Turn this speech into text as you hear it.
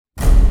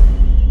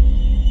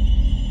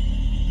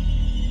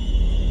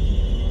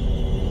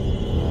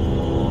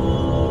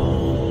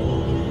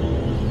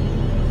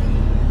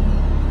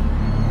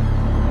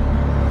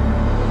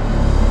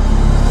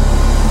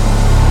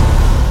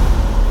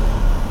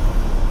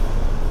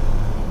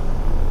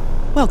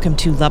Welcome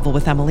to Level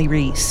with Emily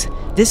Reese.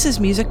 This is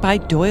music by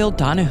Doyle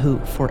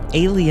Donehoo for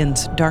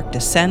Aliens Dark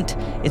Descent.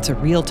 It's a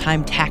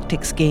real-time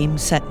tactics game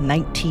set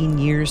 19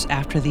 years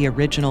after the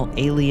original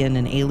Alien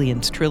and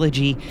Aliens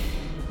trilogy,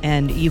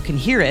 and you can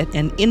hear it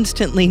and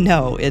instantly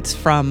know it's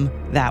from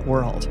that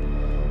world.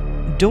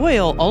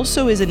 Doyle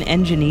also is an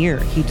engineer.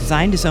 He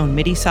designed his own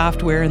MIDI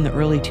software in the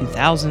early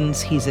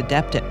 2000s. He's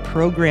adept at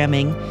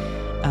programming.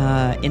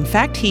 In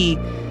fact, he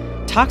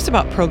talks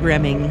about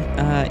programming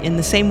in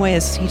the same way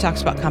as he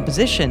talks about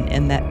composition,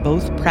 in that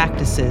both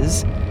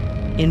practices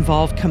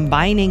involve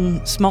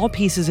combining small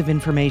pieces of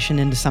information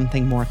into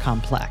something more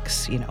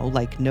complex,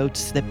 like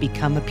notes that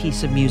become a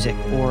piece of music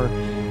or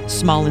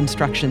small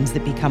instructions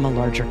that become a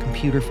larger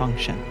computer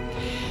function.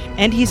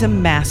 And he's a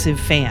massive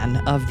fan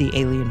of the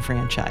Alien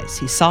franchise.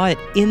 He saw it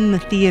in the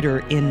theater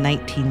in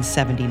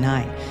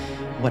 1979.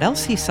 What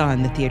else he saw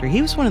in the theater?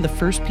 He was one of the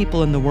first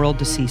people in the world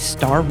to see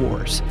Star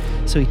Wars.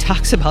 So he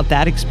talks about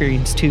that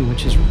experience too,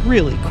 which is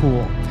really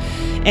cool.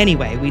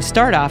 Anyway, we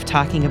start off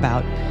talking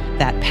about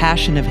that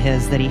passion of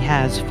his that he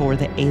has for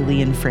the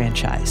Alien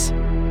franchise.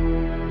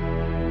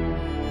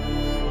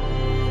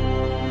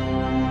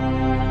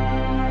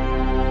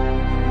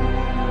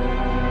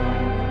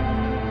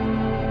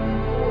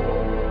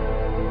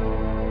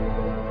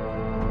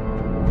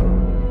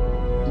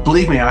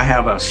 Believe me, I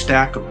have a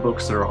stack of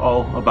books that are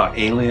all about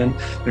Alien.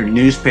 They're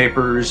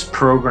newspapers,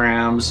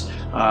 programs,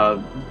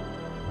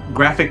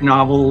 graphic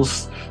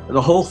novels,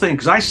 the whole thing.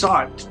 Because I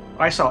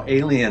saw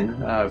Alien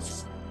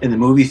in the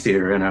movie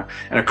theater in a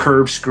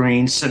curved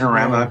screen,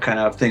 cinerama kind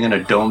of thing in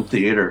a dome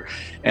theater,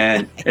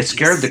 and it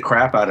scared the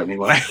crap out of me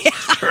when I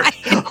heard.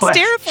 It's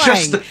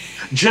terrifying.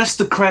 Just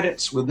the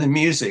credits with the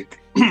music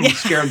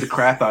scared the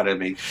crap out of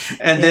me,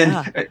 and then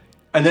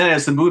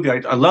as the movie,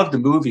 I loved the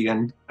movie,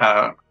 and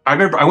I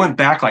remember I went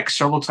back like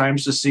several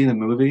times to see the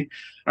movie.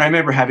 I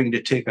remember having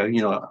to take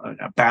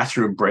a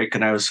bathroom break,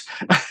 and I was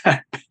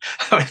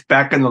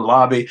back in the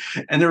lobby,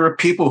 and there were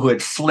people who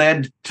had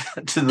fled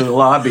to the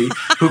lobby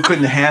who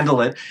couldn't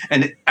handle it,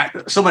 and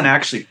someone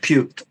actually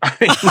puked.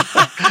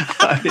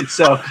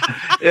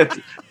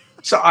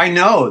 So I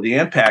know the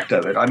impact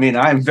of it. I mean,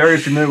 I'm very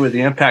familiar with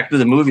the impact of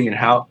the movie and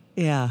how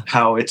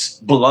it's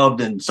beloved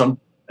in some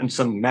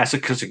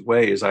masochistic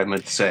ways, I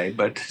might say,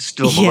 but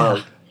still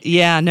beloved.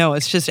 Yeah, no,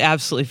 it's just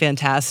absolutely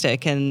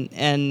fantastic, and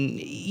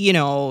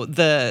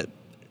the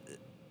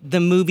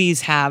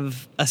movies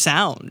have a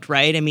sound,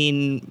 right? I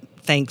mean,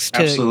 thanks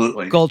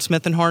to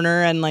Goldsmith and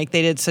Horner, and they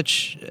did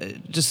such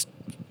just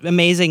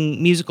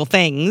amazing musical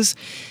things.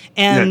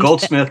 And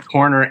Goldsmith,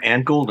 Horner,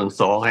 and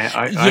Goldenthal.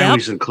 I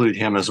always include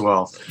him as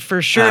well.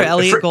 For sure,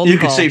 Elliot Goldenthal. You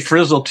could say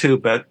Frizzle too,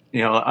 but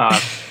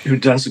who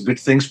done some good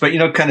things, but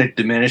kind of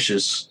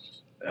diminishes.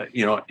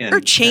 Or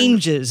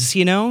changes.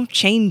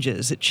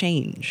 It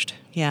changed.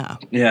 Yeah.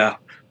 Yeah.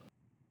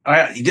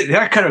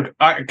 That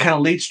kind of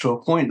leads to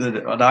a point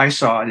that I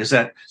saw, is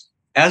that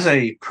as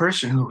a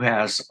person who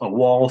has a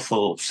wall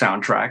full of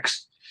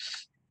soundtracks,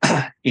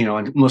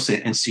 and mostly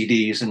in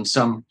CDs and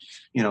some,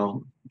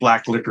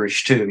 black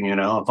licorice too,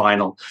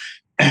 vinyl.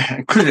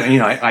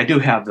 I do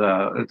have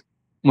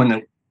when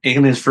the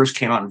Aliens first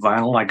came out in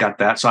vinyl, I got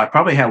that. So I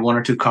probably have one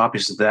or two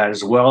copies of that,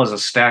 as well as a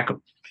stack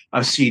of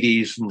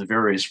CDs from the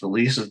various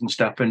releases and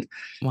stuff. And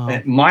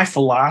my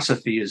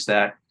philosophy is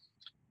that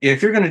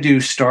if you're going to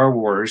do Star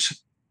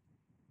Wars,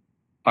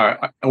 or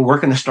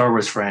work in the Star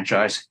Wars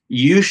franchise,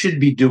 you should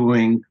be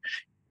speaking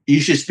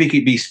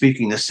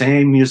the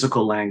same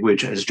musical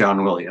language as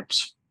John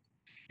Williams.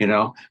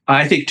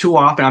 I think too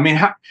often,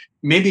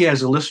 maybe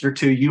as a listener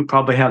too, you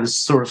probably have this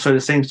sort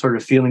of same sort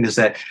of feeling, is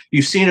that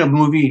you've seen a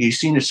movie, you've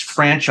seen this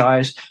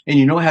franchise, and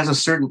it has a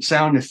certain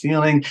sound and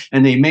feeling,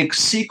 and they make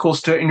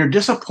sequels to it, and you're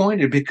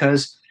disappointed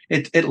because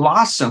it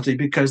lost something,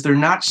 because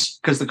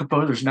the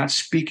composer's not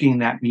speaking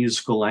that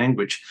musical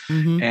language.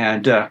 Mm-hmm.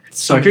 And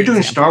so if you're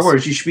doing Star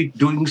Wars, you should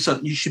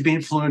be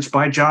influenced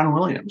by John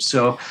Williams.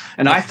 So,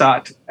 and I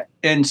thought,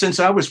 and since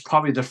I was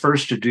probably the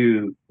first to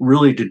do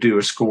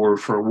a score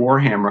for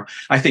Warhammer,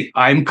 I think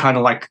I'm kind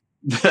of like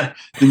the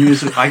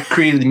music. I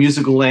created the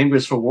musical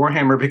language for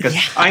Warhammer, because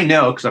I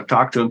know, because I've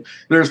talked to them,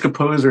 there's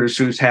composers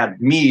who's had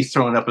me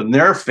thrown up in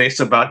their face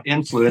about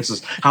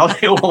influences, how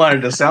they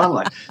wanted to sound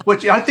like,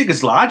 which I think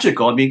is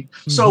logical.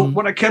 So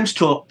when it comes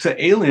to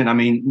Alien,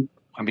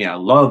 I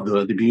love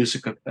the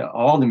music of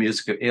all the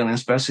music of Alien,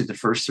 especially the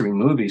first three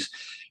movies,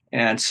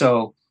 and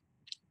so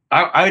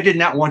I did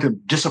not want to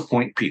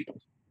disappoint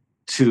people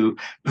who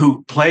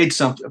played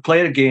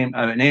a game,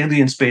 an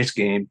alien space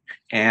game,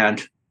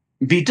 and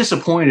be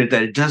disappointed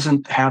that it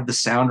doesn't have the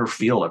sound or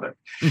feel of it.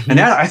 Mm-hmm.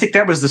 And I think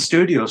that was the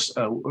studio's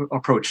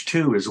approach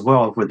too, as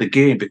well, with the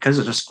game, because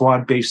it's a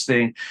squad-based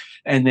thing,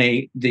 and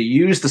they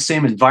use the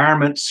same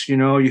environments. You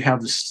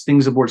have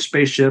things aboard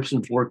spaceships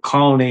and aboard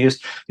colonies,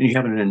 and you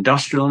have an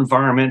industrial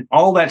environment,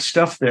 all that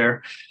stuff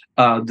there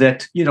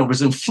that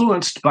was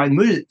influenced by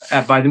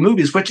the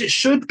movies, which it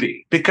should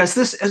be, because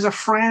this is a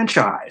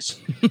franchise.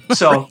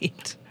 So.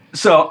 Right.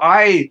 So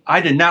I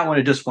did not want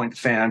to disappoint the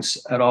fans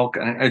at all.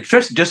 It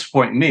just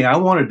disappoint me. I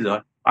wanted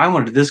I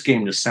wanted this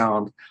game to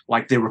sound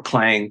like they were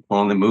playing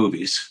one of the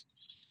movies.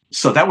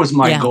 So that was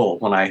my Yeah. goal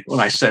when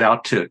I set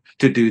out to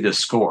do this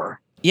score.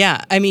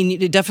 Yeah, I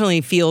mean, it definitely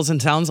feels and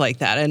sounds like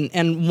that.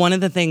 And one of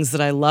the things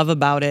that I love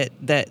about it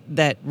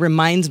that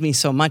reminds me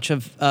so much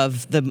of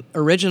the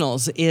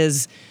originals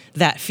is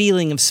that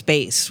feeling of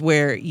space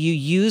where you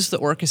use the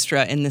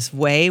orchestra in this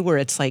way where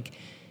it's like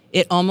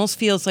it almost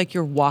feels like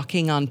you're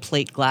walking on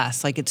plate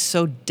glass. Like it's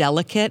so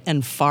delicate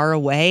and far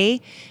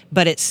away,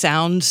 but it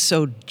sounds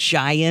so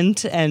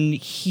giant and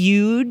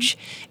huge.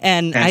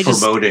 And And I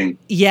just, foreboding.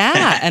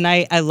 yeah, and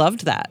I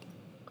loved that.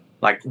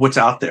 Like what's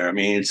out there. I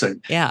mean,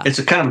 Yeah. it's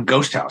a kind of a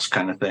ghost house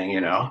kind of thing,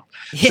 you know.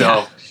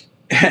 Yeah.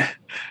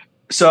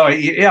 So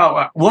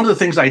yeah, one of the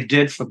things I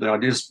did for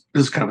this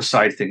is kind of a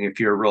side thing. If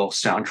you're a real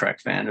soundtrack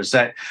fan, is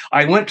that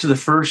I went to the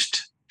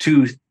first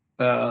two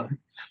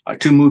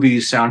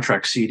movies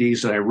soundtrack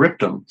CDs and I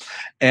ripped them.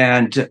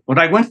 And what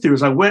I went through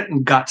is I went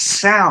and got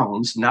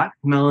sounds, not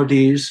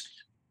melodies,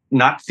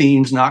 not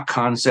themes, not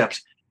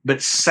concepts,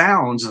 but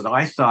sounds that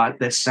I thought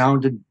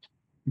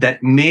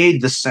that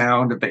made the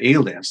sound of the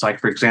aliens. Like,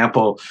 for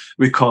example,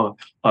 we call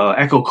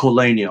Echo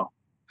Colenio,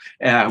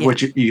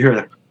 which you hear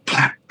the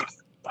plap, plap,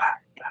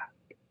 plap, plap,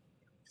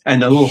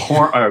 and the little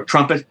horn or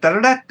trumpet.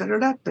 Da-da-da,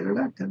 da-da-da,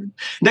 da-da-da, da-da.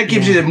 That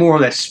gives you more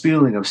of that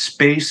feeling of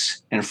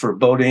space and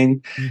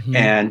foreboding,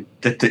 and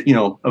that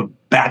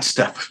of bad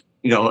stuff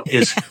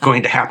is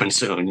going to happen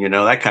soon.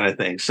 That kind of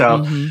thing.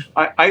 So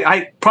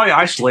I probably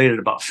isolated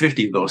about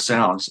 50 of those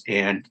sounds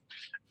and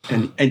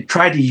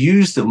tried to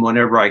use them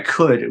whenever I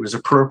could. It was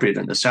appropriate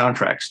in the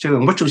soundtracks too,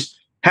 and which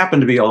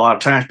happened to be a lot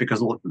of times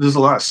because there's a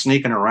lot of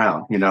sneaking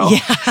around,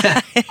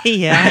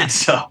 Yeah.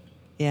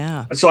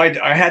 Yeah. So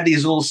I had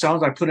these little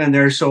sounds I put in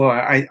there. So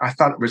I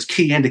thought it was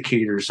key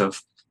indicators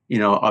of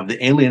the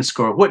alien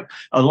score.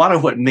 A lot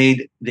of what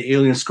made the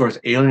alien scores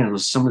alien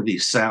was some of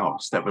these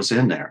sounds that was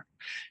in there.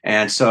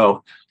 And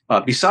so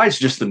besides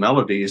just the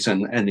melodies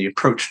and the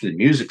approach to the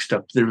music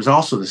stuff, there was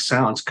also the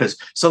sounds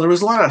so there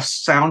was a lot of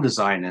sound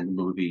design in the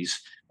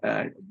movies,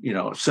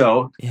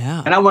 so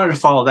yeah. And I wanted to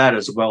follow that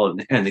as well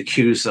in the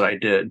cues that I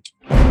did.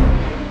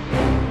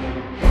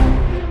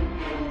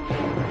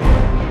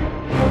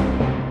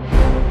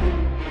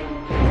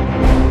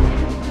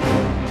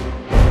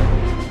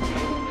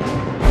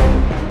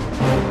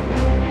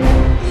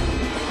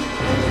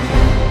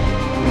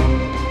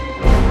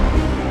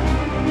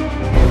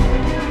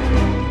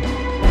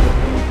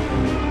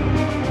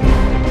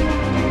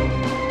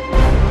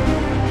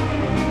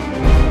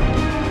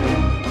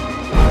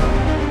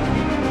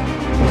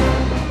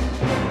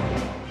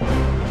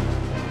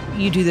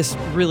 You do this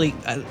really,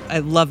 I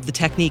love the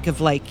technique of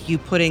like you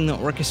putting the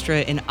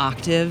orchestra in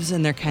octaves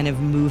and they're kind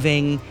of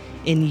moving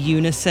in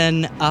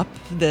unison up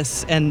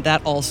this, and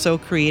that also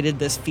created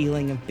this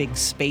feeling of big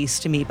space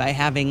to me by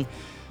having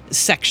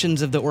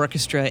sections of the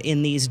orchestra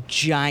in these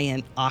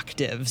giant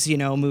octaves,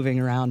 moving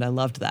around. I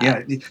loved that.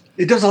 Yeah,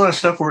 it does a lot of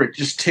stuff where it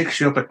just takes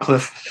you up a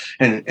cliff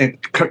and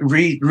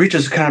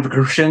reaches kind of a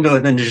crescendo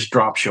and then just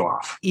drops you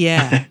off.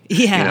 Yeah,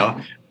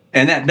 yeah.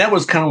 And that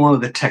was kind of one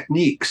of the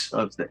techniques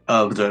of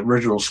the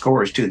original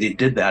scores too. They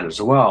did that as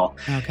well.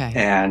 Okay.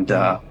 And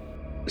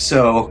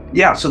so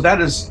that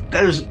is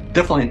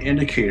definitely an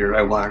indicator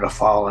I wanted to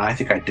follow, and I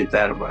think I did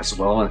that as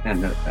well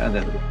in the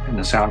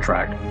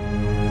soundtrack.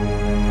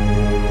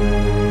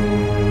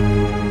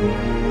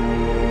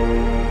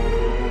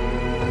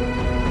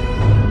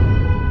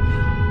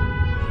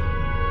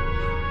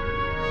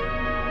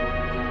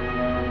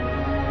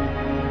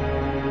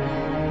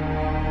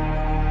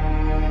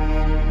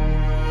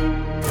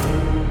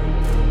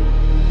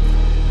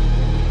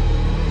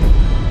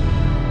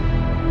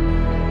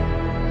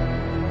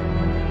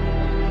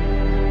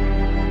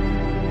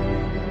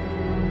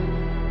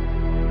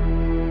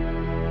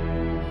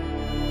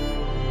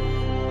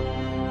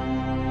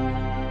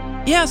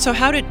 Yeah, so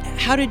how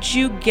did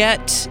you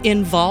get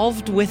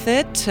involved with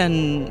it,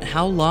 and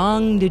how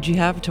long did you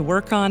have to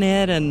work on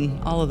it,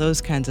 and all of those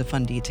kinds of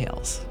fun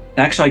details?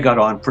 Actually, I got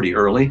on pretty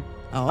early.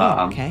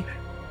 Oh, okay.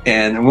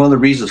 And one of the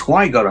reasons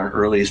why I got on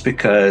early is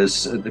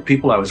because the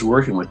people I was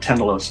working with,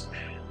 Tendelos,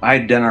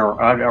 I'd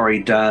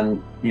already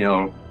done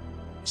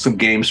some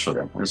games for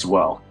them as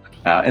well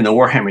in the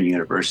Warhammer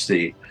universe,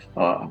 the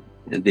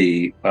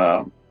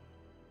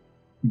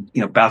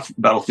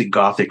Battlefield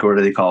Gothic, or what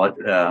do they call it?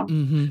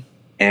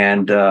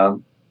 And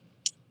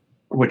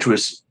which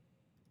was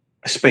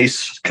a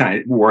space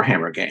kind of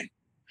Warhammer game,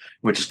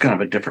 which is kind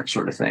of a different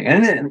sort of thing.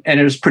 And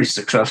it was pretty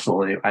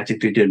successful. I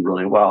think they did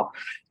really well.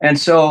 And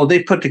so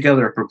they put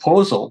together a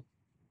proposal,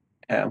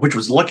 which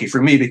was lucky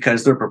for me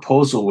because their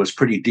proposal was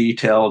pretty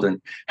detailed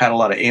and had a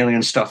lot of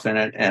alien stuff in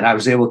it. And I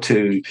was able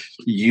to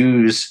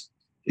use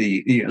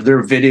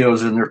their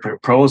videos and their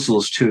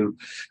proposals to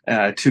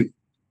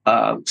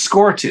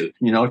score to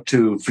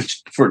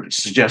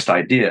suggest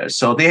ideas.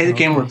 So they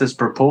came with this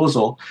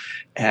proposal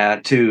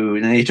and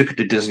they took it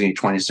to Disney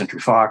 20th Century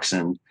Fox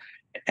and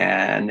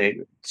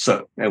it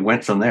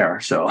went from there.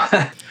 So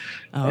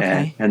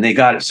and they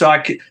got it. So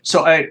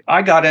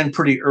I got in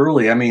pretty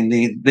early. I mean,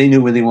 they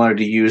knew when they wanted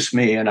to use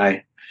me, and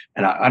I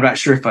and I'm not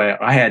sure if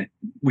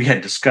we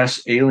had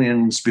discussed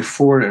aliens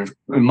before, and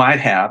we might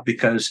have,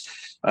 because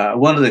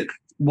one of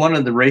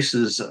the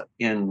races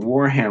in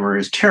Warhammer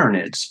is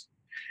Tyranids,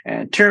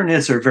 and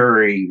Tyranids are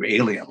very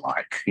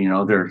alien-like.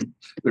 They're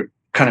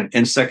kind of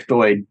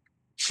insectoid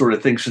sort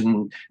of things,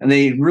 and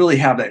they really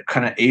have that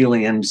kind of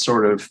alien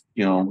sort of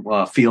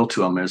feel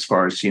to them, as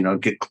far as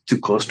get too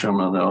close to them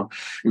and they'll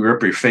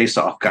rip your face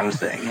off, kind of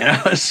thing.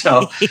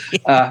 So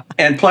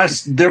and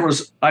plus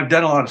I've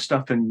done a lot of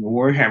stuff in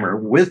Warhammer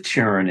with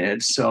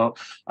Tyranids, so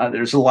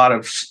there's a lot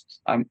of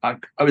I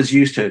was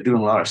used to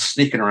doing a lot of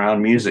sneaking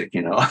around music,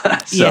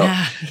 so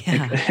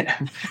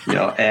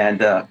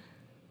and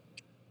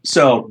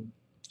so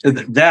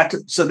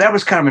that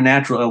was kind of a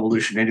natural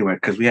evolution anyway,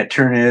 because we had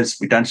Tyranids,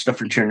 we've done stuff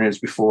for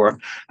Tyranids before.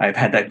 I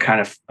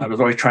was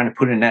always trying to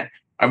put in that.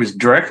 I was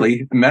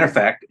directly, a matter of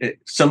fact,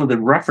 some of the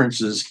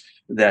references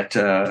that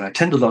I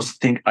tend to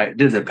think I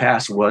did in the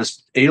past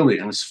was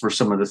aliens for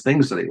some of the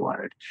things that they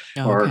wanted.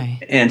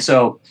 And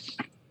so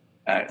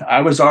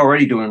I was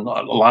already doing a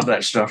lot of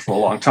that stuff for a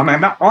long time.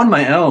 I'm on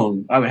my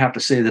own. I would have to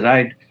say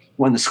that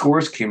when the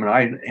scores came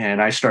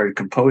and I started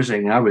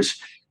composing, I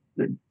was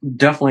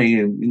definitely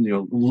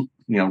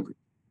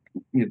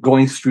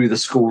going through the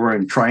score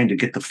and trying to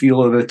get the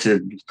feel of it,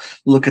 to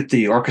look at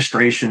the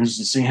orchestrations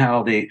and see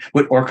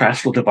what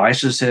orchestral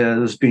devices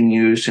is being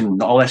used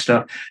and all that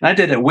stuff. And I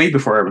did it way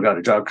before I ever got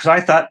a job, because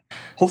I thought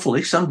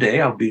hopefully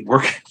someday I'll be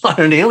working on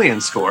an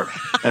alien score.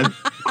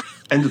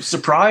 And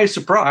surprise,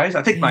 surprise!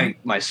 I think my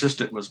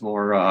assistant was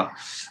more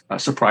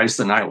surprised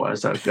than I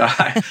was. I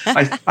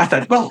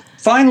thought, well,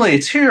 finally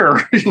it's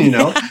here,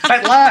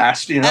 at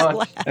last,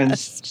 And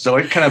so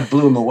it kind of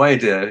blew him away.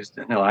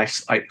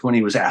 When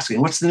he was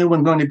asking, "What's the new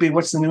one going to be?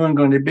 What's the new one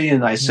going to be?"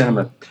 And I sent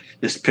him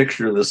this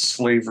picture of this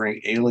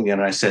slavering alien.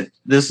 And I said,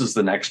 "This is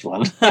the next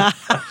one."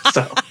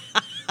 So.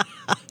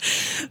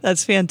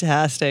 That's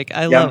fantastic.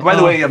 I love. By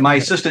the way, my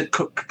assistant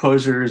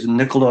composer is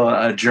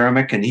Nikola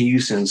Jeremic, and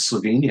he's in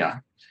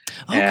Slovenia.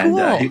 Oh, and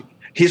cool.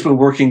 He's been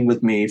working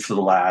with me for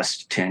the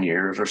last 10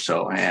 years or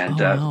so.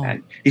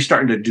 And he's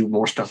starting to do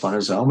more stuff on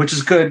his own, which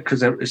is good,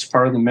 because it's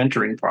part of the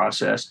mentoring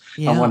process.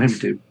 I want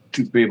him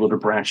to be able to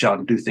branch out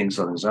and do things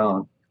on his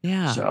own.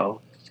 Yeah.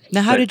 So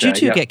now, how did you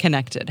two get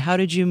connected? How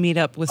did you meet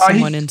up with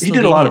someone in Slovenia? He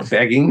did a lot of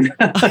begging.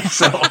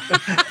 So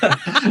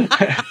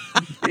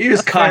he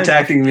was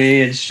contacting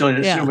me and showing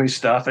me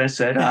stuff. And I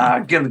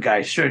said, give the guy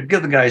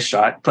a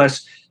shot.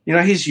 Plus,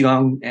 he's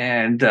young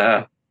and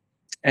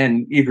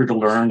eager to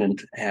learn,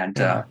 and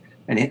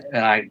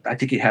I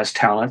think he has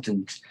talent,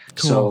 and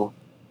cool.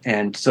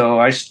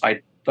 so I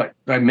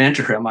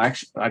mentor him. I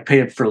pay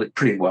him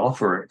pretty well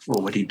for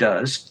what he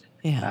does.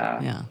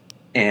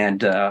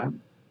 And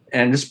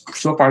this,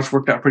 so far, it's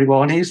worked out pretty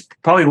well. And he's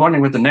probably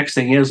wondering what the next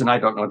thing is, and I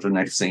don't know what the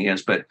next thing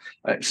is, but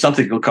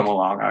something will come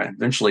along.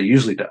 Eventually,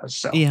 usually does.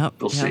 So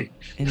we'll see.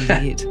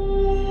 Indeed.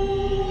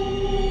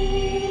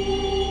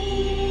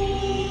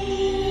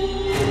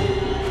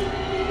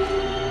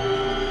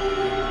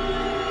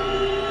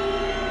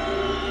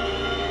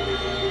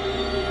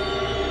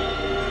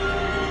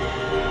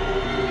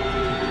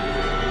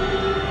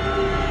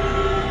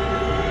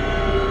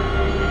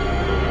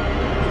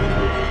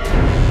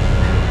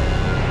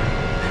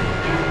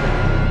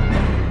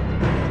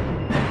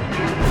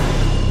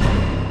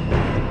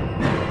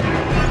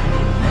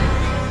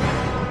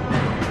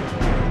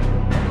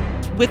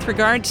 With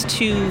regards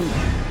to,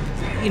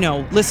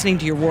 listening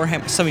to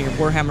some of your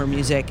Warhammer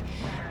music,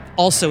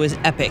 also is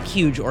epic,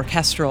 huge,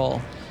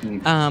 orchestral.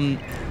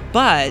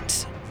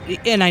 But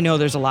I know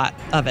there's a lot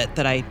of it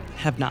that I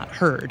have not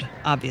heard,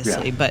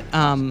 obviously.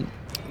 Yeah.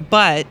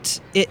 But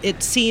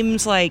it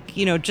seems like,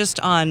 just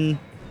on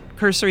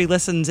cursory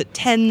listens, it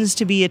tends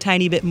to be a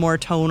tiny bit more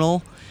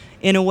tonal,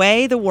 in a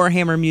way, the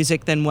Warhammer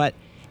music, than what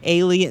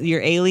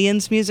your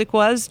Aliens music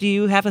was. Do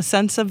you have a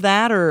sense of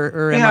that,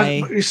 or am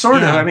I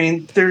sort of? I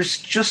mean,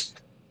 there's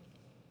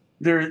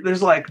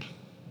like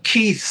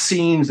key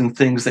scenes and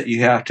things that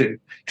you have to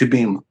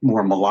be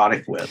more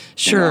melodic with.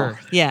 Sure.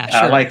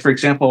 Sure. Like, for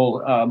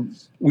example,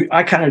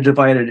 I kind of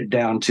divided it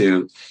down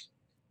to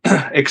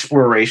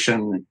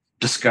exploration,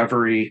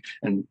 discovery,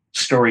 and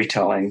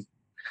storytelling,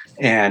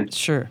 and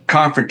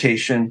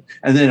confrontation,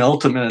 and then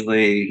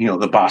ultimately,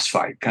 the boss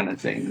fight kind of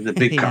thing, the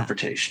big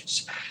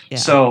confrontations. Yeah.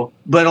 So,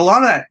 but a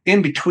lot of that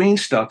in between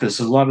stuff is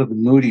a lot of the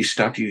moody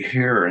stuff you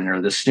hear,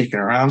 and the sneaking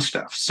around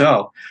stuff.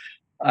 So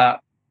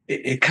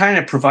it kind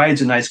of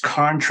provides a nice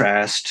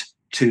contrast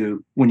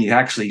to when you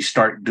actually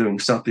start doing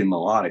something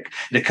melodic.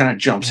 It kind of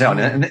jumps out.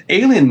 And the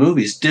Alien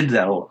movies did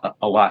that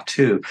a lot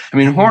too. I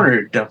mean,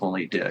 Horner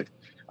definitely did.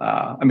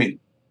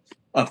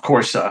 Of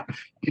course,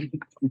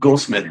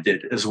 Goldsmith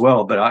did as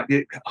well, but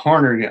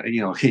Horner,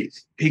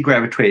 he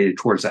gravitated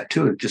towards that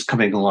too, just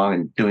coming along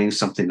and doing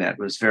something that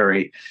was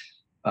very,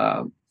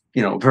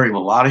 very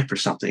melodic, for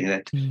something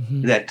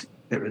that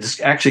was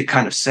actually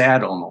kind of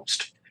sad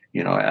almost.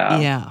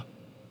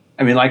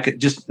 I mean, like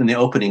just in the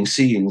opening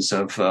scenes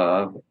of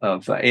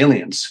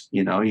Aliens,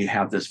 you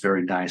have this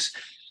very nice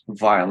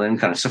violin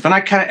kind of stuff. And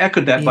I kind of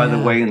echoed that, by the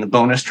Yeah. way, in the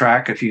bonus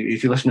track. If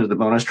you listen to the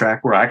bonus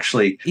track, where I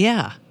actually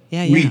Yeah.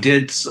 Yeah.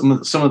 redid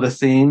some of the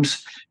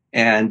themes,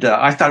 and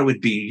I thought it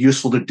would be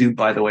useful to do.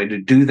 By the way, to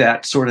do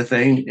that sort of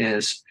thing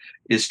is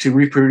to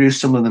reproduce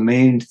some of the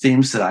main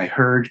themes that I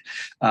heard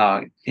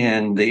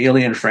in the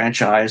Alien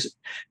franchise,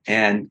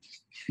 and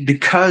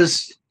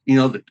because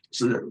the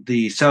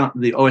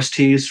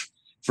OSTs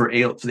for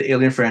the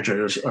Alien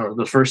franchise, or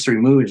the first three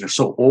movies, are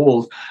so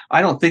old,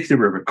 I don't think they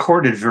were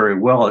recorded very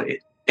well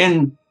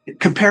in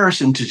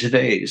comparison to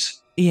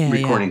today's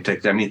recording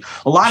technique. I mean,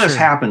 a lot has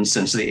happened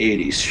since the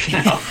 80s,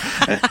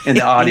 in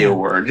the audio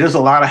world. There's a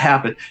lot of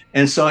happened.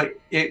 And so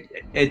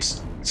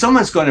it's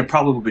someone's going to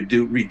probably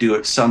redo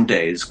it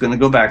someday. It's going to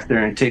go back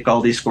there and take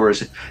all these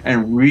scores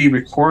and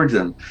re-record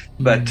them.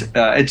 But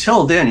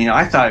until then,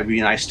 I thought it'd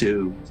be nice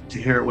to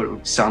hear what it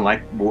would sound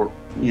like more,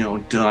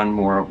 done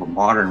more of a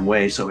modern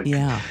way, so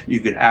you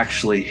could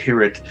actually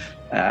hear it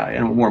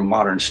in a more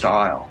modern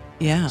style.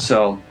 Yeah.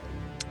 So,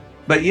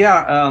 but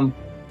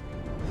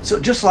so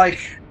just like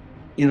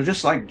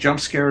jump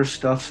scare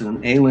stuff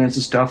and aliens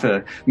and stuff,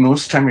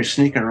 most of the time you're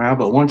sneaking around,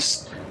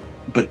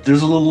 but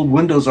there's a little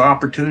windows of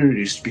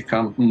opportunities to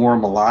become more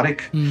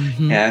melodic.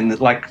 And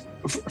like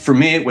for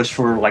me, it was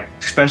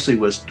especially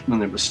was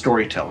when it was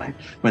storytelling,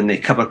 when they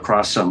come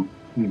across some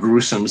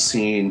gruesome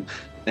scene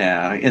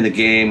in the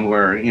game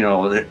where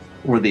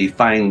they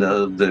find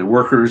the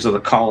workers or the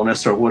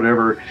colonists or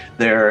whatever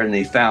there, and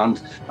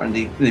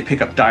they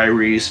pick up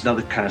diaries and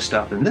other kind of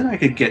stuff, and then I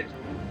could get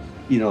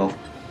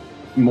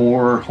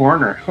more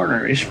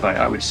Horner-ish,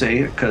 I would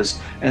say,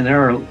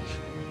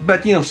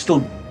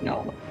 still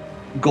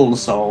Golden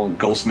Soul and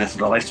Goldsmith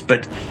and all that,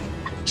 but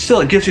still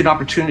it gives you an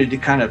opportunity to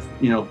kind of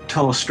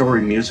tell a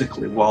story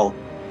musically while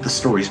the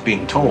story's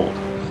being told.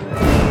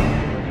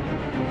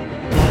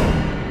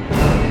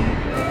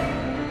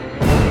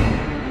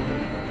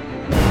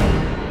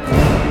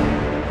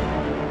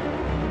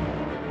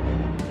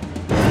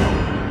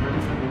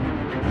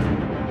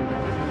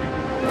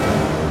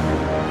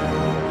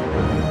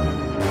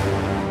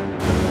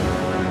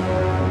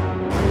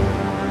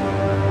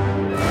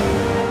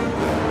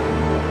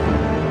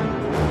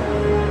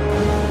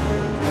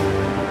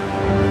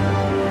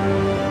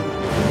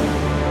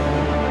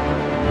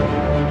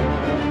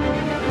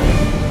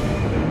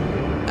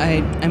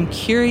 I'm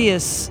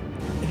curious,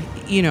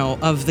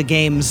 of the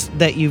games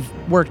that you've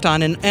worked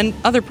on and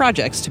other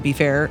projects, to be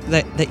fair,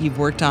 that you've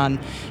worked on.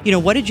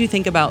 What did you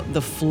think about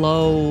the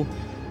flow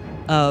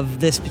of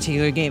this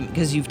particular game?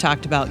 Because you've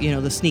talked about,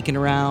 the sneaking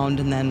around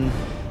and then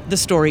the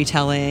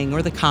storytelling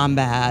or the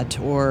combat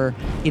or,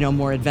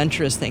 more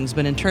adventurous things.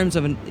 But in terms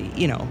of,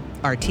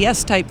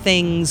 RTS type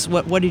things,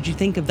 what did you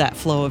think of that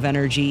flow of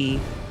energy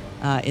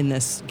in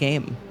this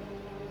game?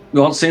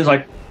 Well, it seems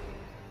like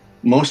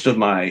most of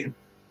my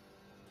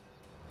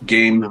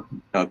game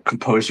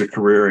composer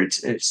career,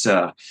 it's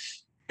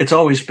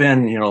always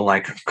been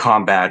like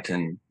combat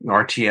and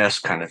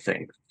RTS kind of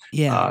thing.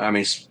 I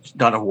mean,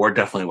 Dawn of War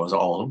definitely was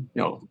all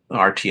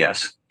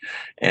RTS,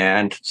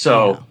 and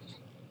so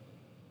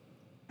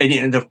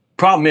and the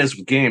problem is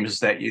with games is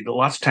that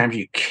lots of times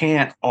you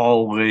can't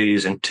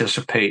always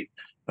anticipate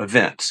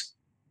events.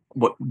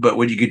 But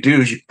what you could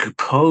do is you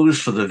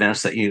compose for the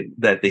events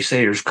that they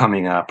say is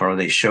coming up or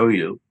they show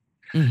you,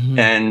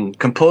 and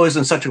compose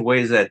in such a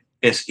way that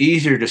it's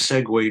easier to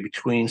segue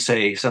between,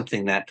 say,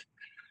 something that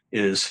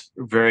is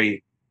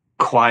very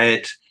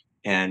quiet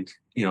and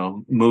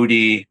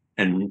moody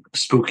and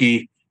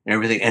spooky and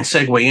everything, and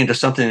segue into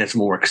something that's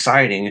more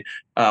exciting,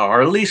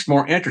 or at least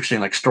more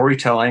interesting, like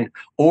storytelling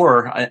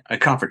or a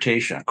quick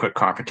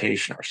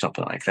confrontation or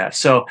something like that.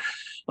 So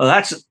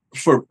that's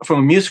from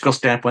a musical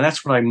standpoint.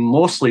 That's what I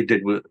mostly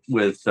did with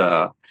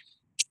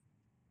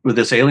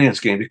this Aliens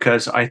game,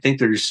 because I think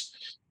there's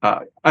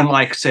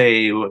unlike,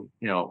 say,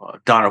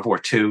 Dawn of War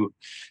 2,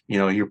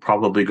 you're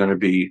probably going to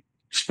be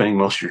spending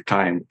most of your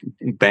time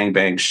bang,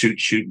 bang,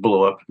 shoot,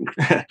 blow up,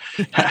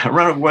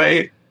 run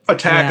away,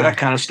 attack, that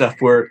kind of stuff.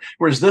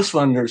 Whereas this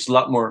one, there's a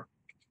lot more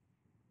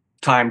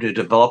time to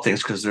develop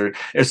things because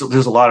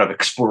there's a lot of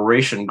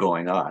exploration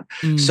going on.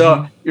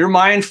 So you're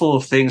mindful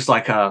of things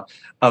like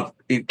of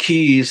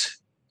keys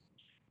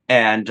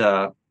and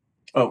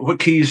what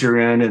keys you're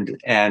in,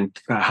 and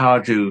how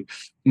to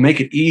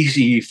make it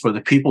easy for the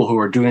people who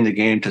are doing the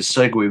game to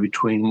segue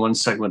between one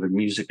segment of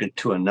music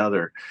into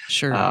another.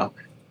 Sure.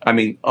 I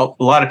mean, a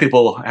lot of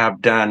people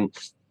have done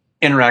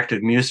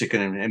interactive music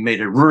and made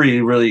it really,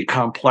 really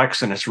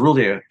complex, and it's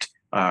really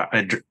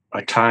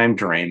a time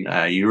drain.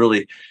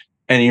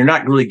 You're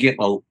not really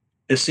getting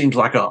it seems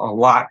like a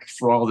lot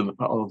for all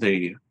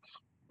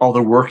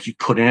the work you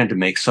put in to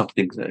make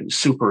something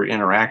super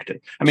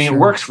interactive. I mean, It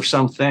works for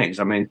some things.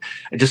 I mean,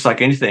 just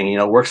like anything,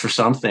 it works for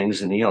some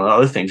things, and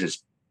other things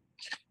is,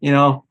 they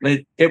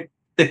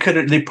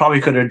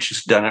probably could have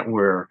just done it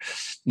where,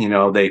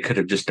 they could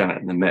have just done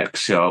it in the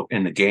mix,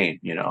 in the game,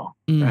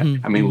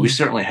 I mean, we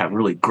certainly have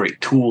really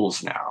great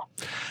tools now,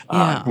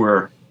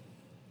 where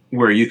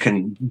where you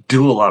can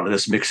do a lot of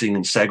this mixing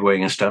and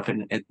segueing and stuff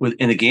in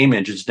the game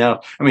engines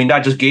now. I mean,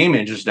 not just game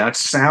engines, now it's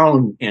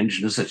sound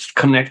engines that's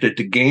connected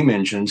to game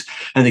engines,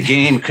 and the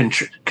game can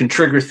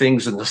trigger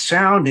things in the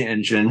sound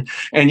engine,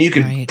 and you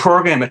can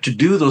program it to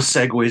do those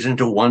segues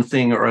into one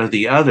thing or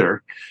the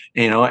other,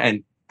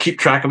 and keep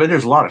track of it.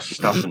 There's a lot of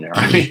stuff in there.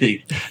 I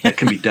mean, that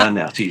can be done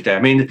now.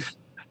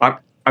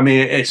 I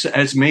mean,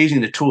 it's amazing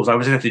the tools. I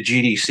was at the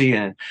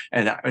GDC,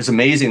 and it was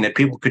amazing that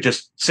people could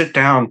just sit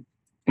down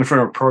in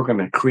front of a program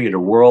and create a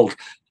world,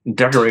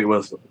 decorate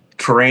with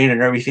terrain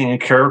and everything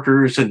and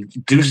characters and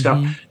do stuff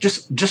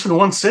just in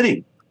one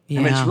sitting. Yeah.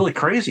 I mean, it's really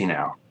crazy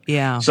now.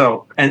 Yeah.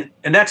 So, and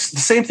that's the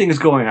same thing is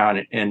going on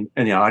in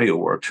the audio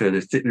world too.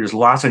 There's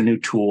lots of new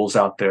tools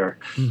out there,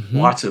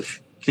 lots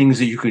of things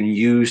that you can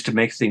use to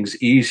make things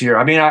easier.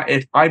 I mean,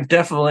 I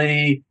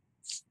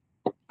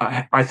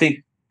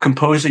think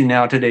composing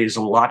now today is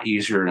a lot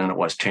easier than it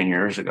was 10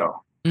 years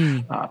ago.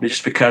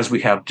 Just because we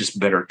have just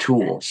better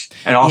tools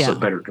and also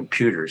better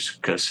computers.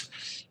 Because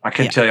I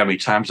can't tell you how many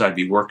times I'd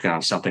be working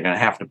on something and I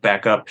have to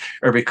back up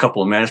every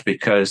couple of minutes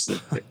because the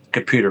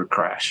computer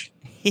crashed.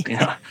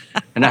 And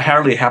that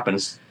hardly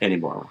happens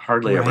anymore.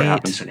 Hardly ever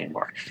happens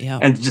anymore.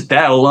 And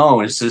that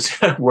alone is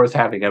worth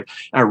having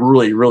a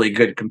really, really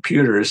good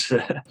computers.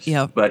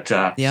 But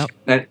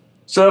and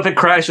so if it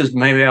crashes,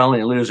 maybe I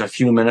only lose a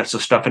few minutes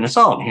of stuff, and it's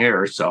all in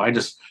here. So I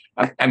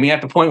mean, at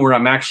the point where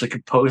I'm actually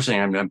composing,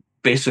 I'm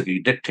basically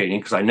dictating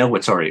because I know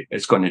it's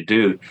going to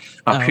do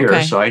up here.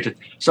 Okay.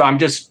 So I'm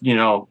just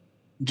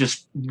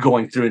just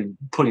going through and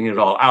putting it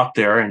all out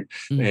there and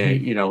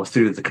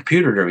through the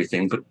computer and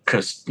everything,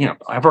 because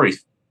I've already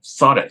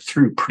thought it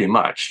through pretty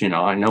much.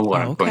 I know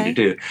what I'm going to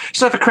do.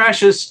 So if it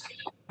crashes,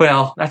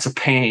 well, that's a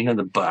pain in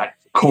the butt,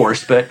 of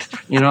course, but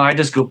I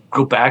just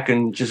go back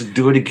and just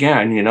do it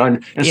again,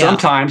 and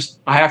sometimes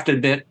I have to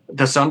admit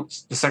the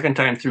second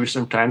time through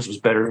sometimes was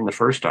better than the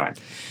first time.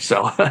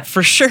 So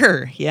for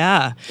sure.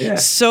 Yeah.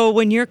 So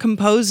when you're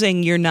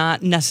composing, you're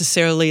not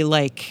necessarily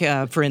like,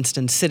 for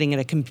instance, sitting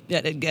at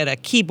a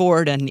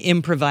keyboard and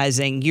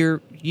improvising.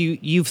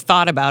 You've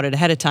thought about it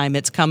ahead of time.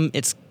 It's come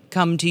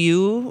to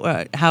you.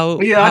 How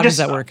does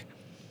that work?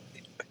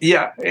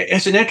 Yeah,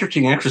 it's an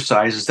interesting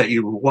exercise is that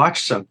you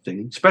watch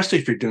something, especially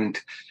if you're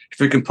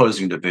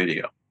composing the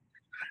video,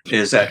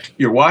 is that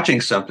you're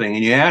watching something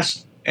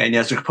and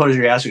as a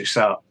composer, you ask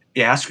yourself,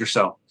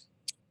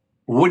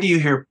 what do you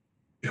hear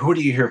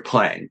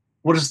playing?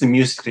 What is the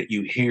music that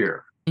you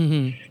hear?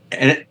 And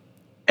it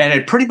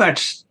pretty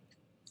much,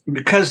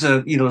 because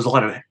there's a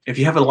lot of, if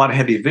you have a lot of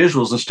heavy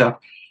visuals and stuff,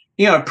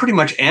 it pretty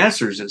much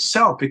answers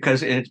itself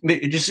because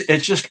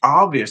it's just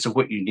obvious of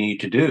what you need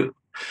to do.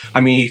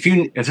 I mean, if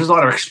there's a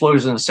lot of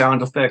explosions and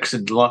sound effects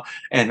and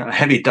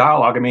heavy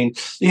dialogue, I mean,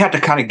 you have to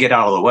kind of get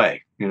out of the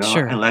way,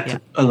 and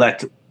let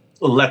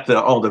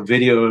all the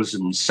videos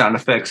and sound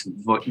effects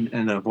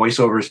and the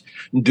voiceovers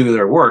do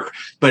their work.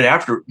 But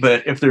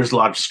if there's a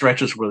lot of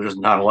stretches where there's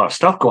not a lot of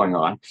stuff going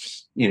on,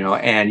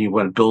 and you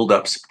want to build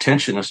up some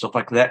tension and stuff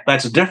like that,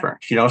 that's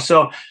different,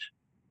 So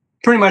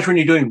pretty much when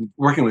you're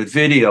working with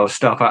video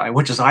stuff,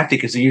 which I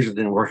think is easier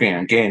than working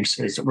on games,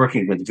 is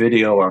working with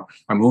video or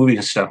movies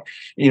and stuff.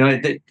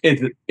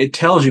 It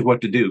tells you what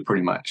to do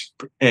pretty much,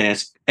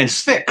 and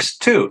it's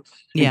fixed too.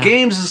 In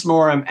games is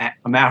more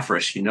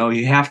amorphous.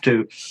 You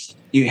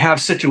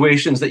have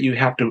situations that you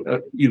have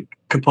to you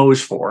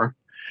compose for,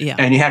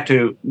 and you have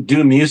to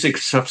do music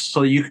stuff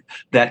so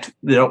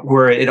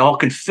where it all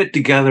can fit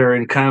together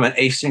in kind of an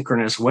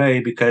asynchronous way,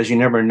 because you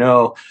never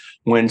know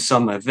when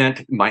some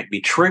event might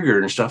be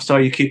triggered and stuff. So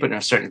you keep it in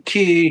a certain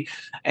key,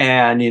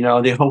 and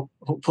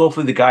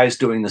hopefully the guys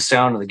doing the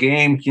sound of the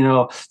game,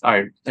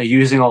 are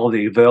using all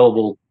the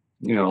available,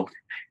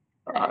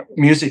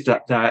 music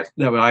that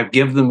I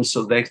give them,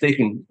 so they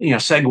can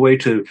segue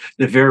to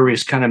the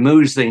various kind of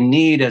moods they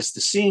need as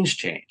the scenes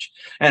change.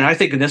 And I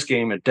think in this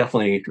game,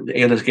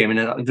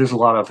 there's a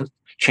lot of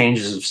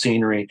changes of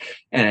scenery,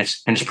 and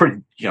it's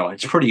pretty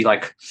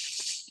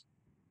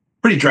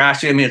pretty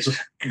drastic. I mean,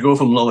 you go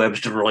from low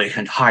ebbs to really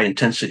high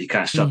intensity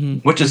kind of stuff,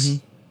 which is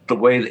the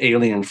way the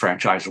Alien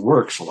franchise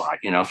works a lot.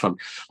 From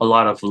a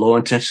lot of low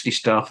intensity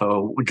stuff,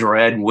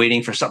 dread,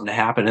 waiting for something to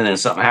happen, and then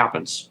something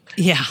happens.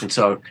 Yeah. And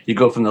so you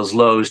go from those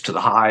lows to the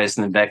highs,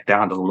 and then back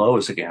down to the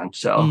lows again.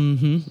 So,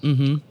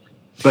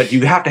 but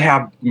you have to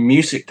have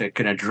music that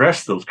can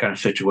address those kind of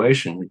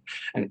situations,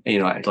 and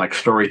like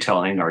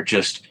storytelling, or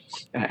just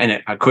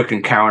a quick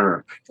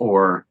encounter,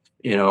 or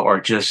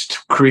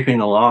just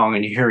creeping along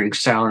and you're hearing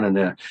sound,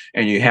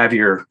 and you have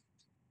your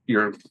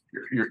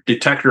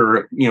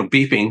detector,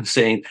 beeping,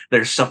 saying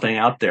there's something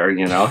out there,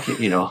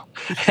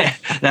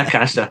 that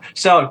kind of stuff.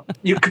 So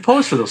you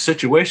compose for those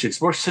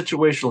situations, more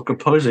situational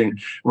composing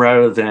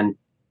rather than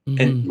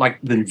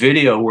than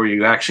video, where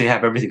you actually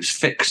have everything's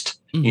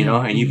fixed, and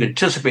you can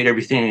anticipate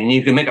everything, and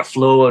you can make it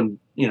flow and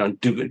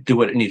do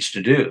what it needs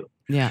to do.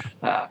 Yeah.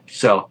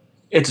 So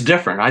it's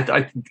different.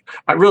 I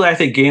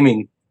think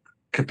gaming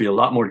could be a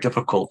lot more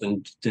difficult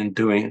than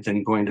going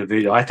to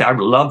video. I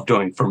love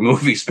doing for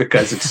movies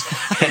because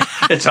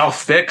It's all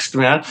fixed,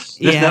 man.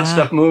 There's not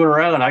stuff moving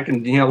around. I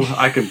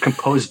can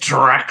compose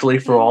directly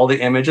for all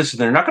the images, and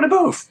they're not going to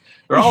move.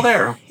 They're all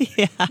there.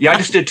 Yeah. Yeah, I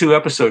just did 2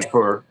 episodes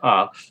for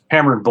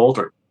Hammer and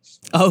Bolter.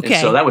 And so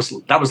Okay. that was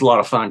a lot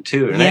of fun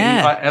too. And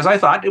Yeah. as I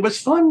thought, it was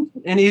fun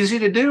and easy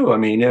to do. I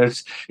mean,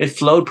 it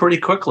flowed pretty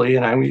quickly,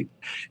 and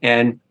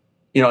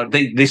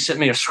they sent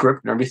me a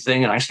script and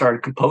everything, and I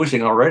started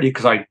composing already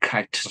because I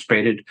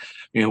anticipated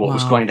what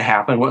was Wow. going to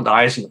happen, what the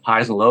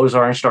highs and lows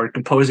are, and started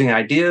composing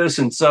ideas.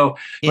 And so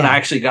when I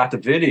actually got the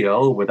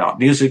video without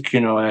music,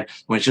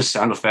 with just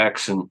sound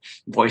effects and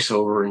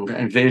voiceover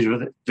and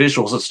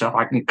visuals and stuff,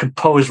 I can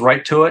compose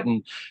right to it,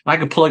 and I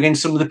can plug in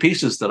some of the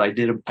pieces that I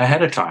did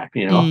ahead of time,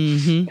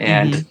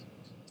 and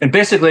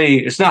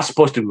basically, it's not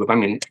supposed to move. I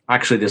mean,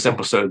 actually, this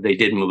episode they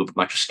did move a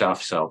bunch of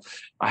stuff, so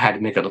I had to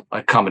make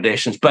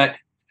accommodations, but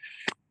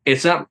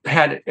it's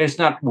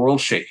not world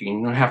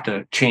shaking. You don't have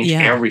to change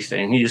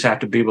everything. You just have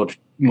to be able to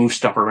move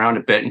stuff around a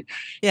bit.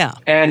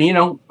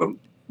 And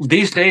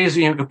these days,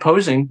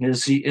 composing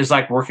is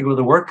like working with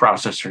a word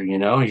processor.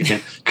 You can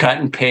cut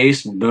and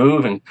paste and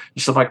move and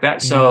stuff like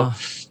that. So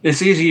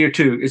it's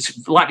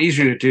a lot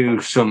easier to do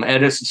some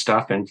edits and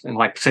stuff. And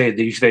like say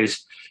these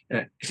days,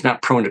 it's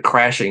not prone to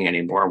crashing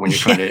anymore when you're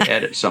trying to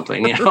edit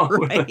something,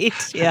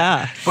 Right.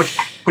 Yeah.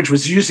 which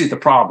was usually the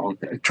problem,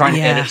 trying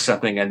to edit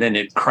something and then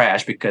it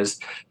crashed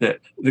because the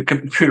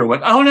computer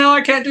went, oh no,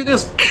 I can't do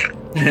this.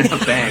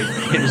 Bang,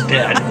 it was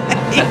dead.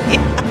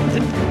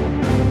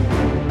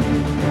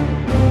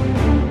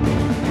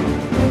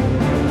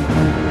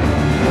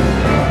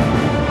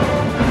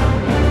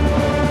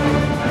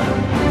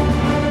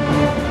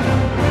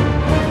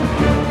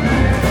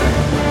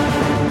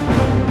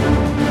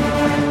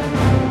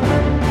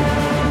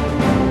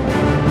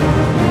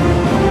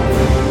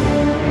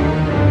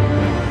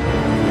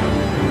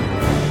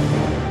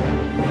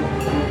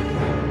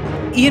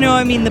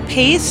 I mean, the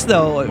pace,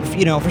 though,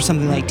 for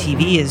something like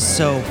TV is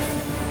so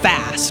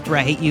fast,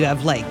 right? You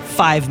have like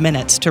 5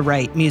 minutes to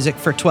write music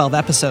for 12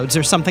 episodes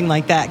or something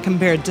like that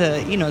compared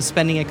to,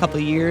 spending a couple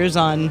of years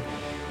on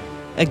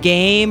a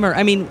game. Or,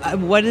 I mean,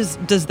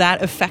 does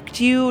that affect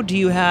you? Do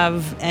you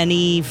have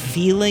any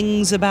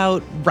feelings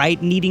about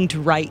needing to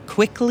write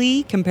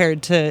quickly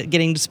compared to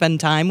getting to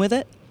spend time with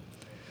it?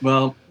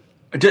 Well,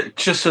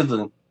 just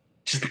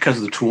because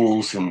of the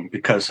tools and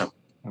because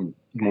I'm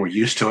more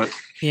used to it.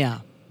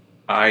 Yeah.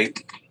 I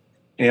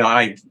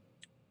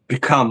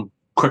become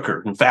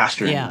quicker and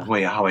faster in the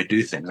way how I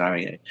do things. I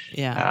mean,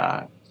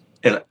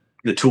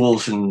 the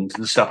tools and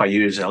the stuff I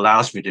use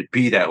allows me to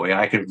be that way.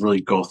 I could really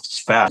go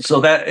fast.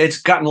 So that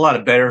it's gotten a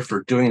lot better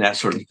for doing that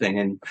sort of thing.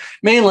 And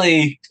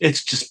mainly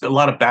it's just a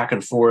lot of back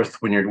and forth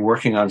when you're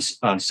working on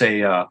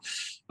say, on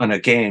a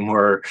game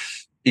where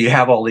you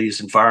have all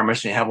these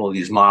environments and you have all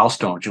these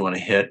milestones you want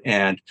to hit.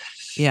 And,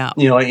 and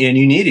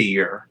you need a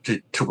year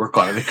to work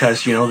on it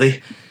because,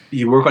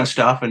 you work on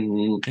stuff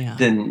and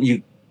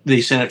then they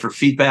send it for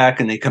feedback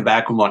and they come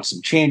back and want some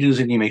changes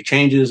and you make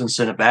changes and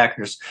send it back.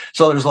 There's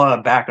a lot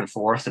of back and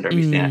forth and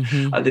everything.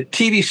 The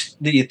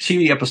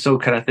TV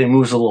episode kind of thing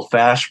moves a little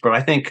fast, but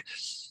I think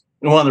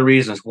one of the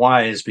reasons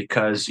why is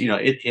because,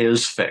 it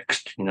is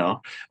fixed,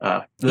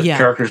 the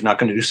character's not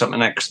going to do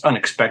something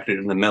unexpected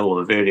in the middle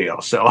of the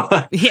video. So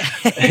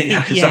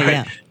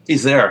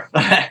he's there.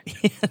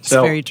 That's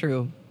very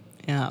true.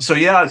 Yeah. So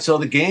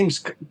the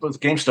games with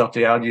game stuff,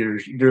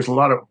 there's a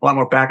lot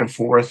more back and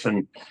forth,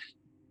 and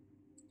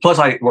plus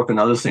I work on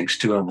other things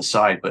too on the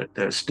side. But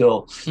there's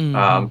still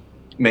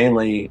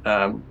mainly,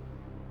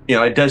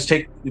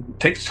 it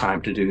takes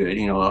time to do it.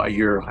 A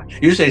year.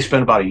 Usually, I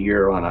spend about a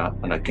year on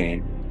a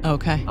game.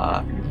 Okay.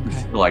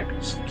 Like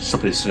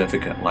something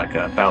significant, like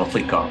a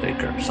Battlefleet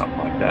Gothic or something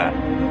like that.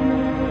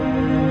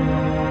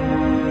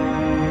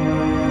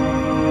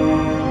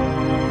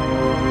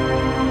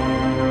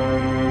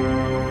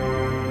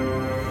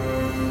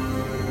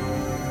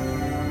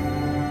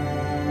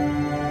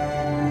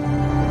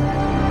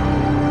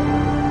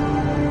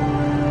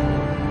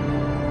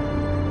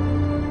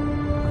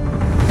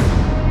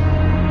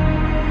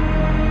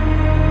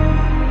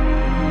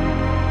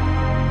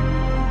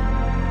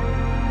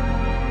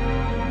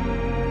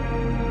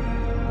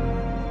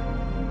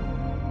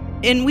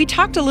 And we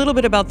talked a little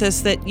bit about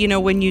this, that,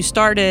 when you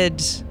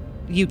started,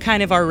 you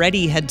kind of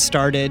already had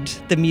started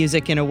the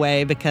music in a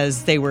way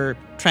because they were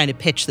trying to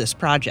pitch this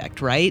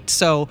project, right?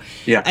 So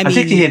I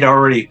think he had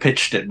already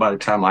pitched it by the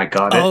time I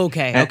got it.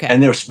 Okay.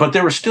 And they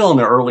were still in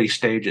the early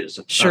stages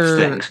of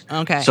things.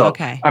 Okay. So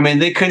I mean,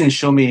 they couldn't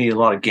show me a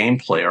lot of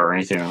gameplay or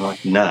anything.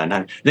 Like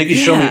none. They could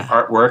show me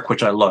artwork,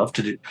 which I love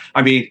to do.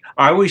 I mean,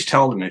 I always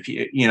tell them but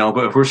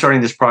if we're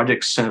starting this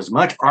project, send as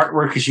much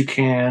artwork as you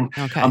can.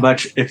 Okay.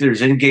 If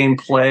there's in-game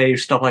play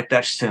stuff like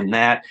that, send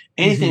that.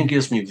 Anything that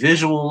gives me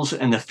visuals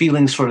and the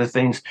feelings sort of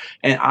things,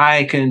 and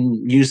I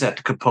can use that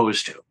to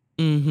compose to.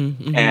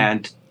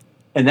 And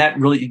that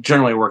really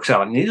generally works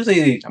out. And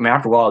usually,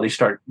 after a while, they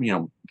start,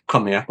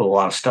 coming up with a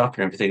lot of stuff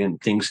and everything, and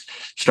things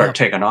start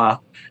taking off.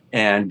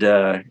 And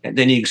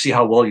then you can see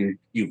how well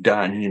you've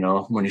done,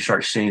 when you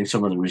start seeing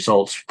some of the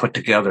results put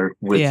together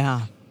with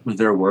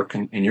their work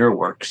and your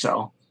work.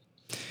 So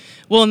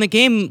Well, and the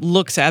game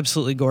looks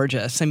absolutely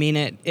gorgeous. I mean,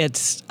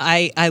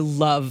 I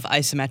love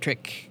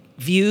isometric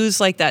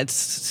views like that. It's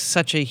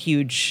such a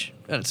huge.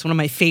 It's one of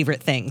my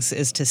favorite things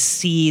is to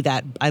see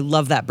that. I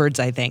love that bird's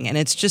eye thing, and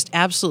it's just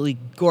absolutely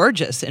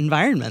gorgeous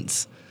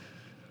environments.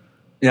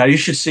 Yeah, you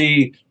should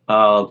see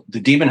the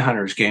Demon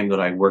Hunters game that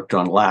I worked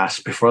on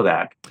last before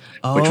that,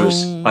 which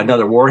was Oh,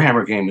 another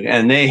Warhammer game,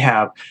 and they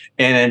have,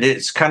 and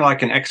it's kind of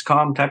like an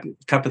XCOM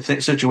type of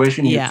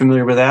situation. You're yeah.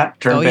 familiar with that,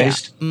 turn Oh, yeah.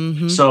 based.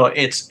 Mm-hmm. So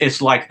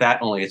it's like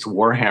that, only it's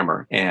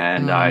Warhammer,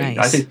 and I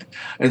nice. think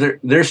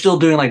they're still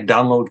doing like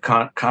download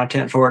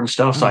content for it and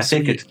stuff. So I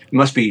think sweet. it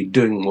must be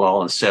doing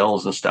well in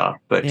sales and stuff.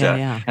 But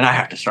Yeah. and I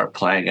have to start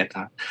playing it.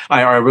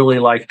 I really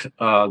liked.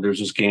 There's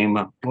this game.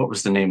 What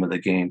was the name of the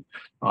game?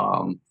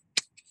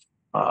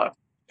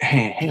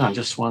 Hang on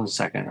just one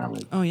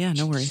second. Oh, yeah,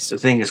 no worries. The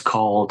thing is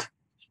called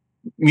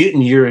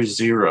Mutant Year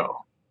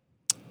Zero.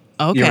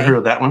 Okay. You ever heard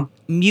of that one?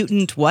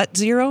 Mutant what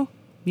Zero?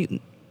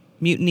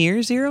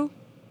 Mutineer Zero?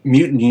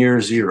 Mutant Year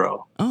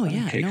Zero. Oh,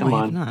 yeah. Okay, no, come I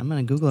have on. not. I'm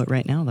going to Google it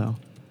right now, though.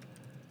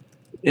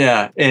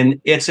 Yeah,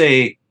 and it's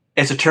a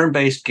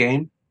turn-based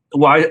game.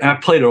 Well, I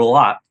played it a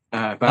lot.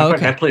 In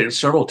fact, I played it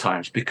several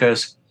times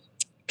because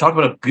talk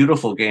about a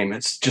beautiful game.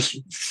 It's just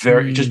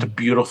just a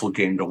beautiful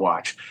game to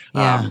watch.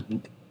 Yeah.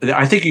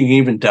 I think you can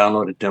even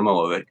download a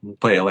demo of it and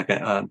play like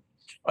a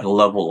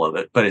level of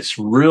it. But it's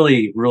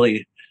really,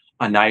 really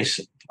a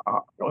nice,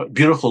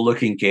 beautiful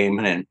looking game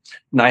and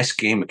nice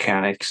game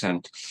mechanics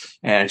and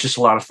it's just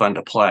a lot of fun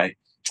to play.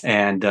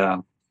 And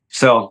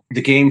so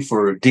the game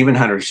for Demon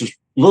Hunters is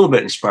a little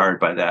bit inspired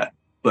by that.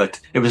 But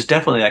it was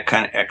definitely that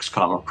kind of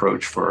XCOM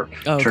approach for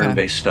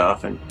turn-based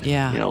stuff and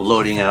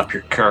loading up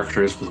your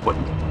characters with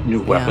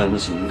new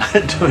weapons and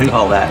doing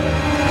all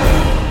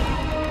that.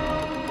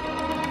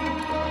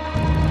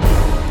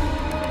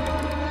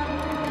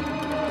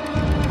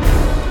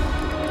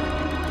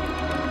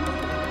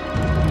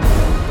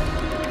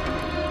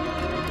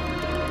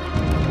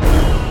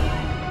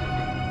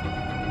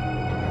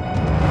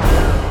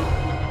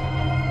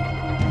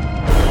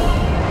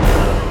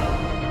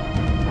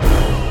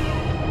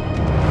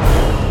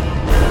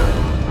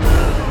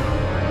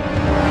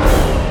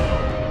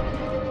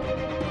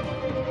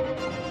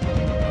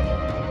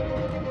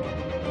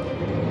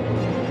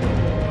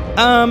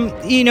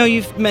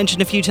 You've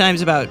mentioned a few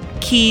times about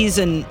keys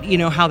and,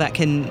 how that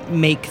can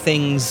make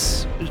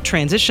things,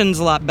 transitions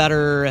a lot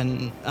better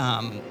and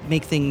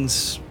make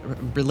things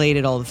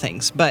related, all the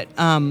things. But,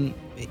 how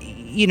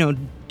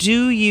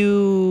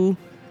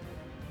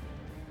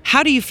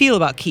do you feel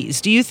about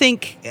keys? Do you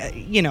think,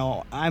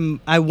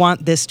 I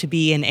want this to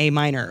be an A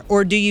minor,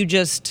 or do you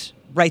just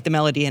write the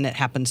melody and it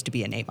happens to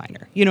be an A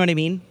minor? You know what I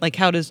mean? Like,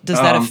 how does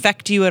that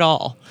affect you at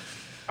all?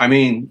 I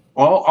mean,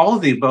 all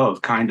of the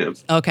above, kind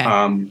of. Okay.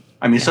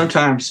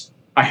 Sometimes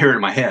I hear it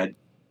in my head.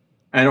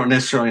 I don't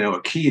necessarily know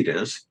what key it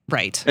is.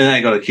 Right. And then I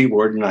go to the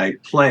keyboard and I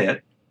play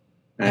it,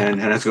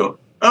 and I go,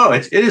 oh,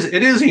 it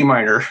is E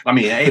minor. I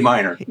mean, A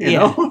minor. You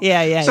know.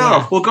 Yeah.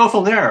 So we'll go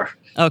from there.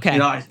 Okay.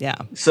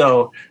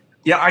 So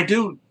I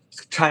do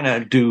kind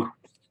of do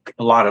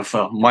a lot of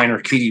minor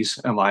keys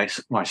in my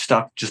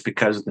stuff just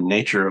because of the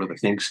nature of the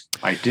things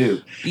I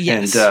do.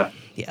 Yes. And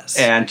yes.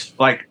 And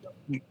like.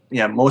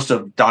 Yeah, most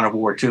of Dawn of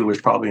War 2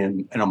 was probably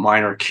in a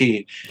minor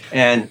key,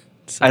 and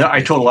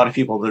I told a lot of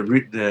people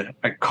that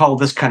I call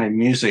this kind of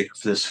music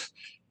this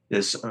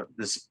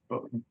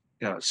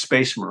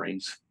Space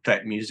Marines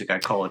type music. I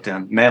call it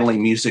manly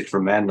music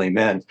for manly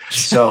men.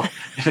 So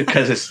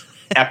because it's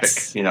epic,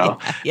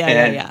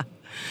 Yeah.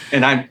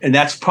 And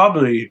that's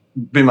probably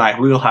been my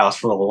wheelhouse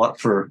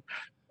for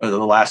the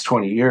last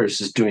 20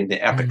 years is doing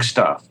the epic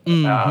stuff.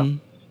 Mm-hmm.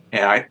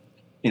 And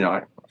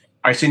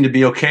I seem to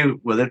be okay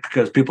with it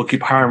because people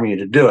keep hiring me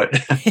to do it.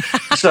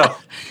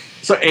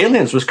 So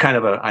Aliens was kind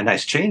of a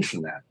nice change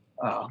from that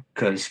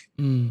because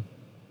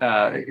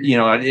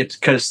it's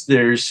because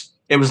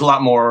it was a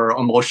lot more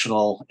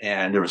emotional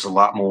and there was a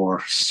lot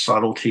more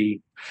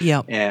subtlety.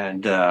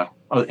 And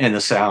in the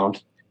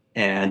sound,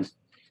 and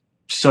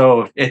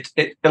so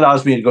it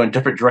allows me to go in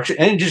different directions.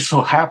 And it just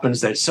so happens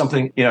that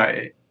something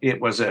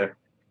it was a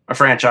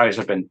franchise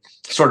I've been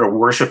sort of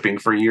worshiping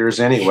for years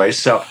anyway.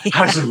 So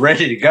I was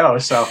ready to go.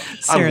 So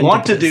I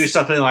want to do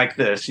something like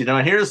this,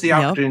 and here's the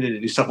opportunity to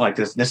do something like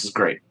this. And this is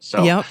great.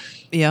 So,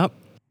 Yep.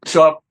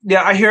 So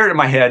I hear it in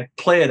my head,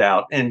 play it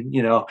out. And,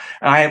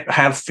 I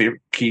have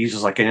favorite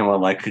keys like anyone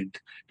like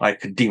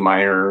D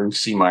minor and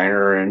C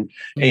minor and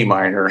A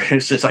minor.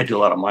 It's just, I do a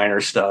lot of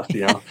minor stuff,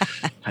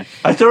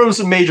 I throw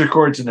some major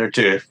chords in there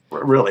too,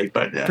 really,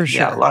 but for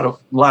sure. A lot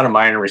of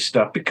minor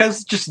stuff because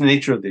it's just the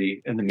nature of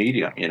the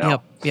medium,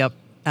 Yep.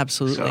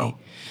 Absolutely.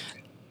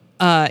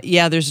 So.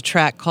 There's a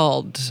track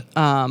called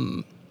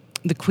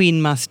The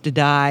Queen Must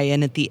Die,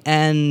 and at the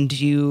end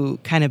you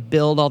kind of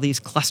build all these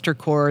cluster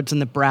chords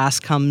and the brass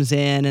comes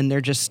in and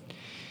they're just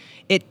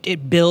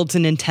it builds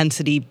an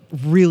intensity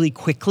really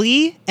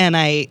quickly, and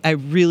I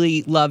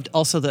really loved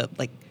also the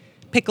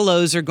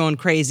piccolos are going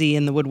crazy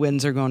and the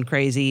woodwinds are going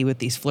crazy with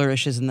these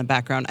flourishes in the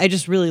background. I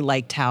just really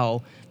liked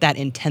how that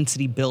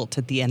intensity built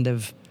at the end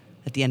of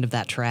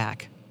that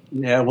track.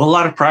 Yeah, well, a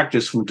lot of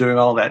practice from doing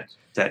all that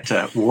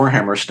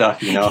Warhammer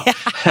stuff, you know.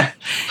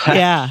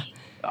 Yeah.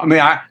 I mean,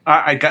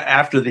 I got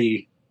after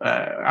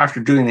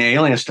doing the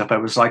alien stuff, I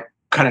was like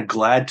kind of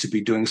glad to be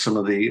doing some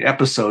of the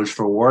episodes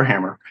for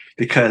Warhammer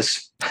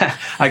because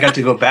I got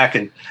to go back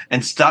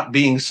and stop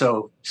being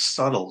so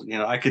subtle. You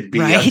know, I could be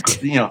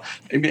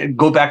Right.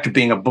 go back to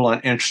being a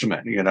blunt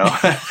instrument. You know,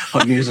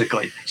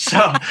 musically.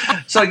 So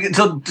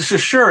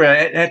sure.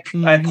 At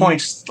Hmm.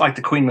 points like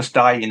the Queen Must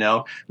Die, you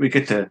know, we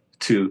get to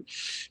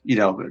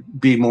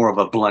be more of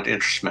a blunt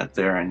instrument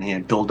there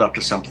and build up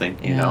to something,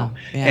 you Yeah. know,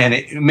 Yeah. and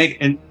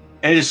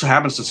and it just so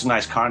happens it's a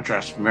nice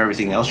contrast from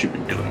everything else you've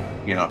been doing,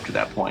 you know, up to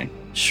that point.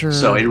 So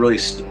Sure. it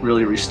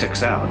really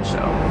sticks out. So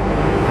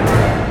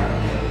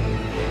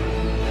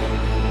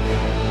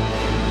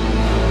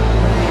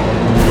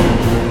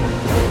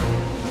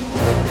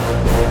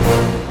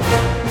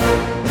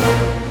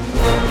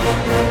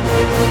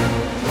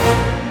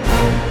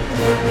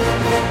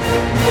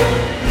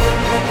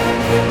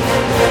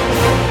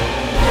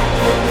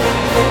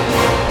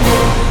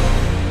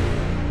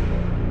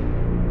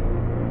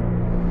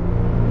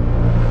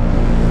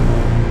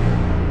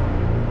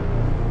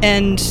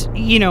And,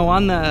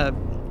 on the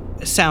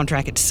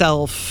soundtrack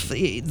itself,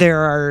 there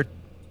are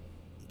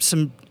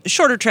some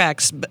shorter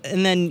tracks,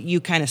 and then you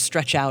kind of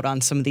stretch out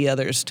on some of the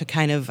others to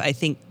kind of, I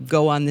think,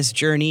 go on this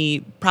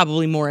journey,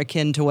 probably more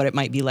akin to what it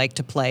might be like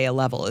to play a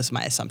level, is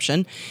my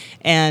assumption.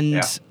 And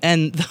yeah,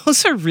 and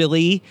those are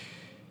really,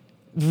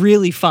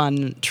 really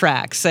fun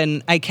tracks.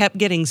 And I kept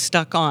getting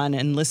stuck on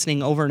and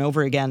listening over and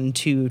over again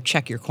to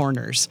Check Your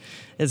Corners.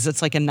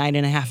 It's like a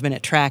 9.5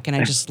 minute track, and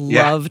I just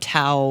yeah, loved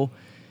how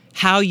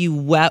you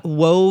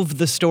wove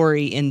the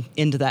story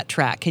into that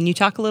track. Can you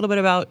talk a little bit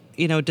about,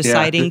 yeah,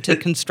 deciding to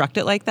construct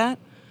it like that?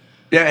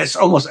 yeah. It's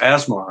almost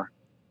Asmar,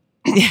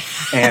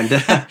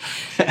 and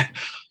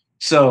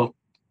so,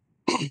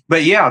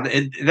 but yeah,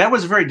 that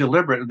was very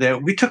deliberate.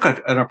 That we took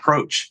an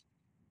approach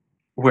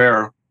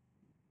where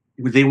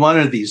they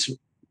wanted these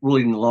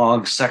really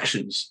long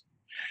sections,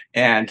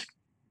 and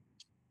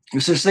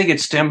since they get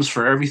stems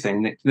for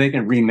everything, they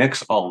can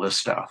remix all this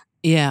stuff.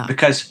 Yeah.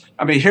 Because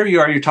I mean, here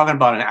you are, you're talking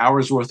about an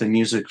hour's worth of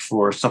music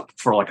for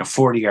like a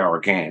 40-hour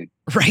game.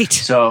 Right.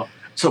 So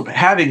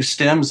having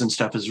stems and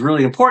stuff is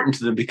really important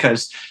to them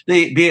because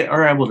they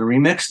are able to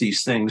remix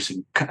these things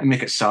and kind of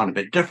make it sound a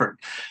bit different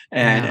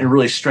Yeah. and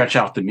really stretch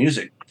out the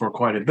music for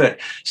quite a bit.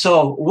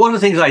 So one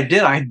of the things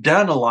I'd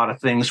done a lot of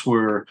things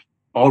were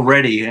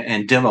already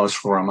in demos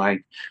for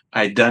them.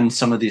 I'd done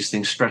some of these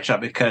things stretch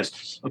out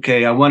because,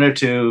 okay, I wanted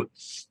to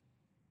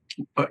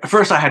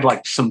first I had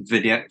like some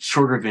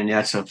shorter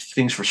vignettes of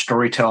things for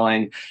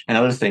storytelling and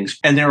other things.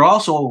 And they're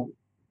also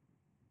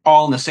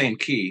all in the same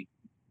key,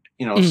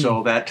 Mm.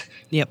 so that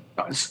Yep.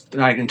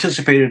 I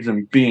anticipated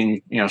them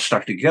being,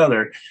 stuck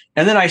together.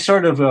 And then I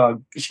sort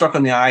of stuck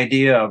on the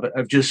idea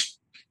of just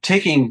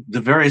taking the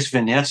various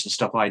vignettes and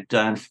stuff I'd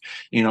done,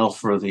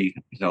 for the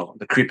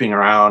creeping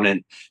around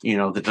and,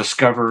 the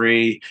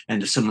discovery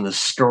and some of the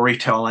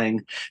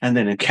storytelling and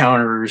then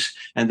encounters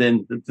and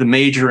then the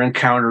major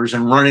encounters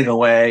and running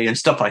away and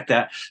stuff like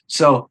that.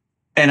 So,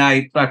 and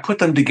I put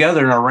them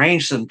together and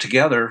arranged them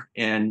together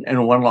in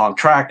one long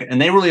track,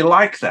 and they really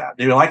like that.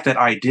 They like that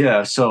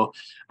idea. So,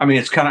 I mean,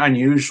 it's kind of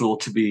unusual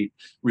to be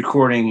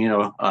recording,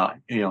 a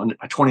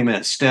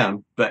 20-minute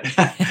stem, but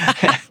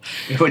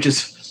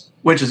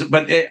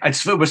but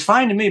it was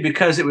fine to me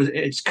because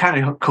it's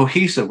kind of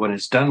cohesive when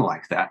it's done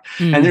like that.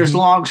 And there's Hmm.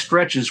 long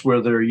stretches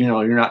where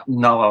you're not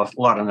a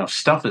lot enough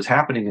stuff is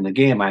happening in the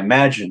game, I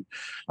imagine.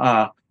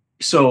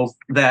 So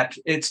that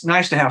it's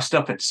nice to have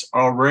stuff that's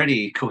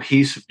already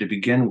cohesive to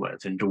begin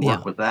with and to Yeah.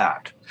 work with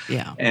that.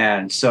 Yeah.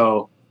 And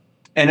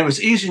it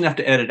was easy enough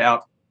to edit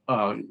out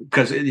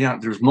because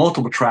there's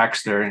multiple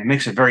tracks there, and it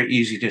makes it very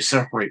easy to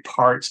separate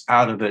parts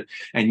out of it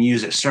and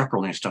use it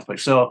separately and stuff like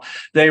so.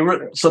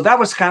 So that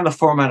was kind of the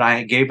format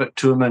I gave it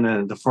to them,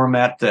 and the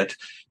format that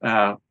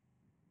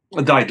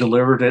I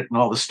delivered it and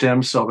all the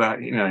stems. So that,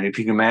 if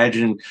you can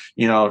imagine,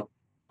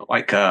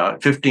 like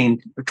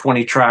 15 or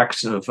 20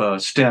 tracks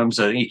of stems,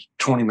 each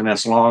 20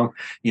 minutes long,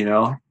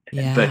 Yeah.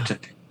 but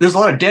there's a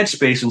lot of dead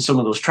space in some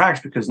of those tracks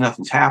because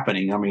nothing's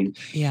happening. I mean,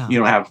 Yeah. you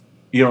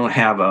don't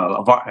have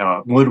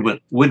a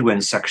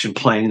woodwind section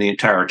playing the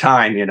entire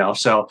time,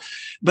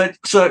 but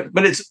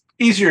it's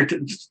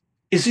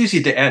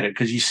easy to edit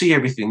because you see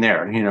everything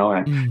there,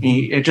 and Hmm.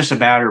 it's just a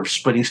matter of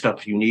splitting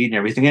stuff you need and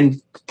everything,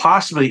 and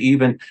possibly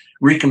even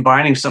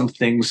recombining some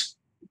things,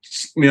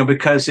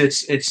 because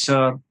it's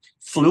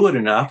fluid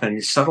enough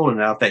and subtle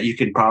enough that you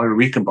can probably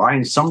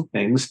recombine some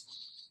things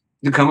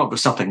to come up with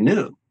something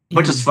new,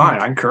 which is Hmm. fine.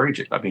 I encourage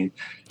it. I mean,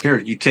 here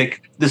you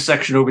take this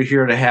section over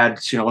here that had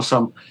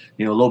some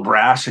low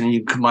brass, and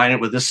you combine it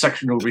with this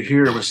section over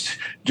here. It was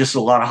just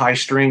a lot of high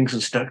strings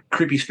and stuff,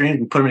 creepy strings,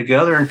 and put them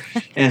together.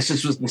 And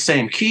since it was in the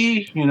same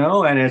key,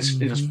 and it's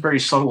Hmm. very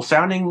subtle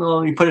sounding,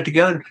 well, you put it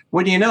together.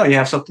 What do you know? You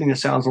have something that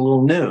sounds a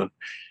little new.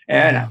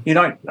 And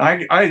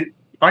Yeah.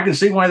 I can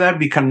see why that'd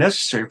become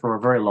necessary for a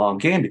very long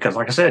game because,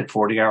 like I said,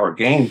 40-hour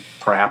game,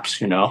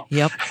 perhaps, Yep.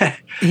 you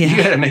Yeah.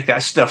 got to make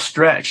that stuff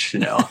stretch,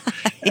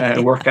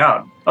 and work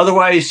out.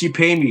 Otherwise, you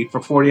pay me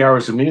for 40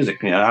 hours of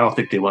music. I don't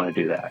think they want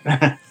to do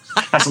that.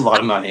 That's a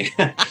lot of money.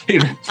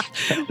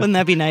 Wouldn't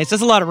that be nice?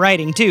 That's a lot of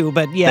writing too,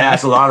 but yeah.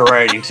 That's a lot of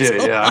writing too.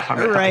 It's a Yeah,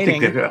 lot of I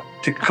think writing. it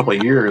took a couple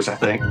of years. I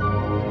think.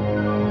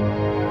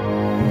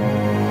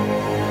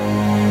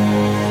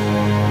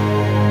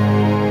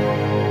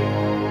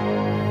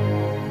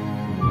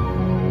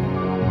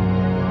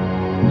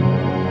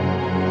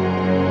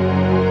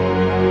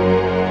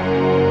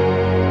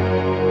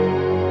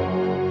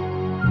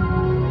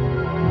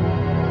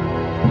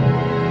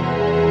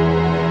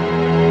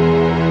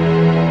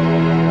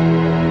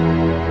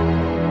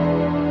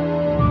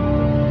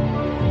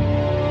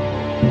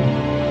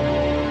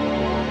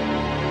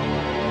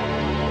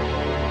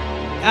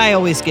 I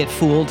always get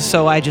fooled,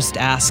 so I just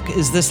ask,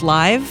 is this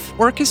live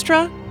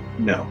orchestra?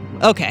 No.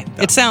 Okay.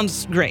 No. It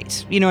sounds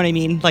great. You know what I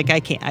mean? Like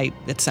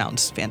it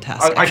sounds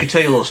fantastic. I can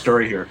tell you a little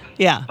story here.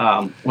 Yeah.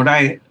 When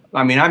I've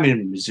been a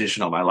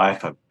musician all my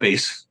life.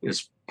 Bass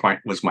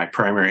was my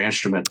primary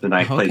instrument. Then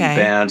I played in Okay.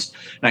 bands,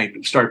 and I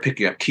started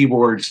picking up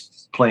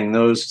keyboards, playing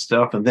those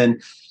stuff, and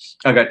then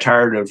I got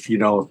tired of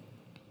the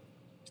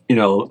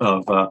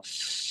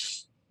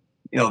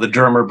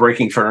drummer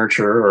breaking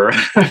furniture or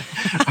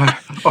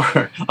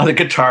or the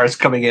guitars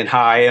coming in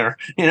high or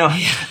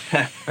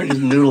or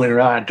just noodling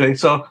around doing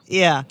so.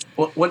 Yeah.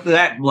 What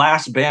that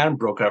last band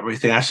broke up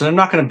everything. I said I'm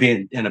not going to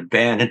be in a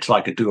band until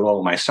I could do it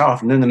all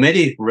myself. And then the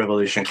MIDI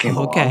revolution came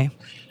along.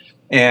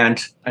 And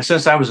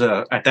since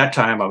at that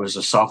time I was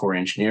a software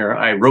engineer,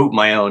 I wrote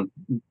my own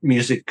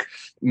music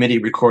MIDI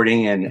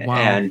recording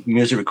and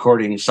music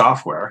recording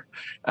software.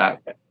 I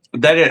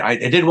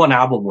did one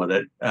album with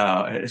it.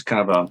 It's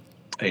kind of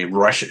a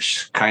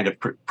Rushish kind of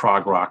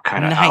prog rock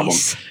kind of album.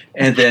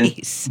 And then,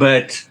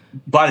 but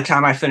by the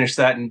time I finished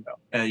that, and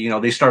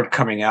they started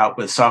coming out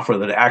with software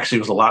that actually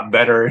was a lot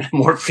better and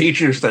more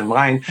features than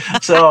mine.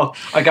 So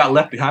I got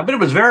left behind. But it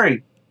was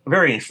very,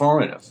 very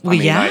informative.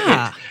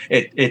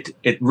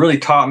 It really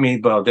taught me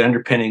about the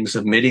underpinnings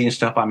of MIDI and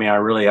stuff. I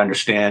really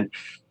understand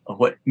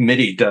what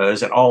MIDI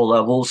does at all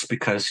levels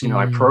because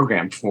I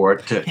programmed for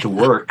it to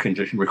work and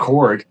to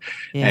record,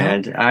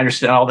 and I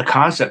understand all the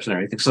concepts and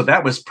everything. So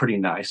that was pretty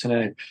nice,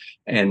 and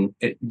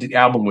the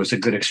album was a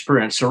good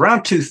experience. So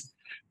around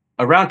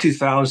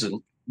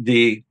 2000,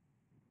 the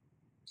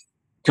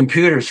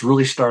computers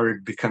really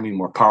started becoming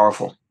more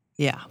powerful.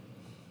 Yeah,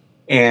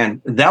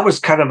 and that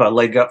was kind of a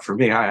leg up for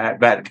me.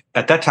 But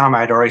at that time, I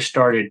had already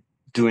started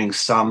doing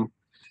some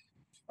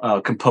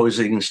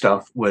composing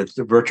stuff with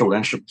the virtual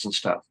instruments and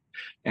stuff.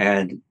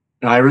 And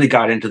I really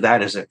got into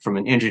that from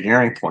an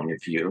engineering point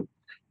of view,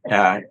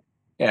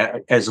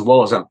 as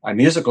well as a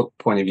musical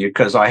point of view,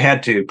 because I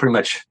had to pretty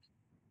much,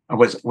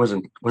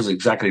 wasn't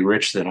exactly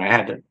rich then. I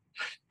had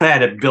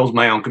to build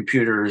my own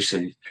computers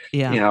and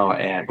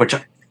and which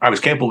I was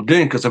capable of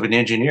doing because of an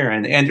engineer,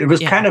 and it was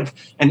kind of,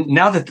 and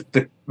now that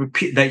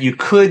that you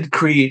could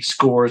create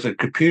scores and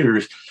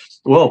computers.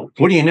 Well,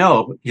 what do you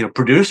know?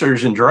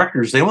 Producers and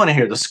directors, they want to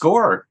hear the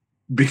score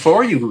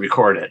before you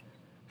record it.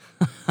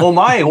 Oh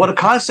my, what a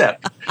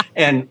concept!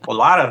 And a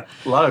lot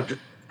of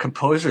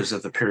composers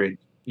of the period,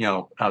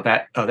 of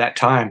that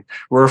time,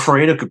 were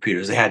afraid of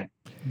computers. They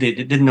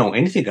didn't know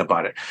anything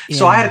about it. Yeah.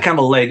 So I had kind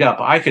of a leg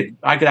up. I could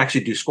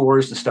actually do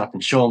scores and stuff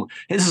and show them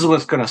this is what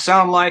it's going to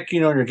sound like,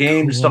 in your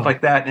game and stuff like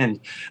that. And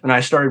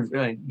I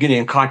started getting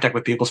in contact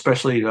with people,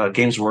 especially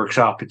Games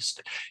Workshop. And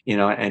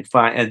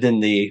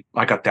then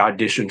I got the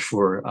audition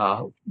for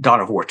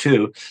Donehoo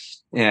 2,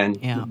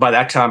 and by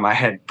that time I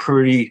had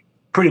pretty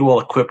well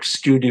equipped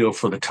studio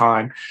for the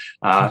time,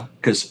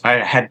 because I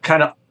had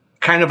kind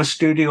of a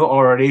studio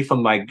already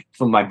from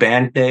my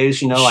band days.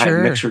 Sure. I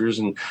had mixers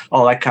and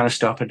all that kind of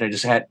stuff, and I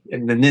just had,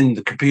 and then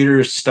the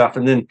computers stuff,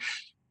 and then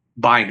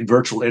buying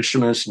virtual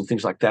instruments and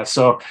things like that.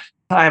 So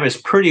I was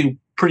pretty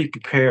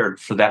prepared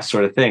for that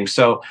sort of thing.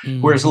 So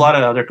whereas a lot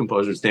of other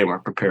composers, they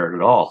weren't prepared at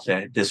all.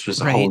 This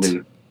was a whole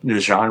new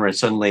genre, and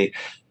suddenly,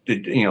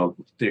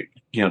 the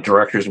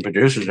directors and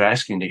producers are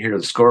asking to hear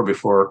the score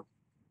before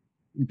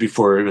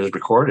it was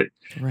recorded,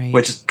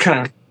 which is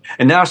kind of,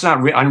 and now it's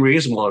not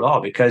unreasonable at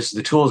all because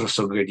the tools are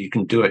so good. You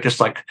can do it just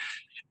like,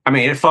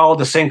 it followed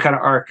the same kind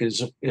of arc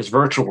as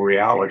virtual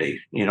reality,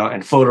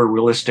 and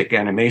photorealistic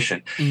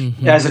animation.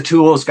 As the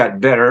tools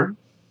got better,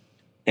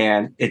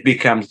 and it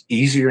becomes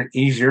easier and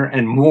easier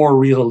and more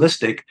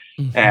realistic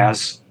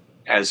as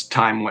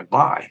time went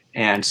by.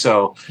 And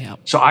so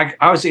I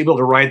was able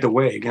to ride the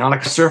wave,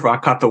 like a surfer. I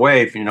caught the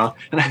wave, and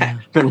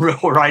I've been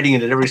riding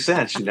it ever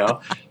since,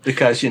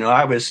 because,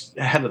 I was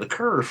ahead of the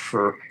curve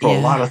for a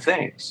lot of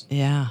things.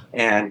 Yeah.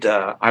 And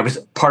I was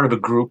part of a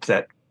group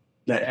that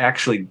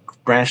actually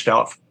branched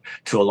out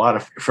to a lot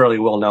of fairly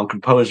well-known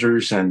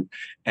composers and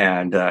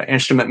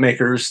instrument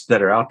makers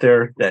that are out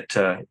there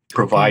that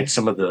provide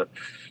some of the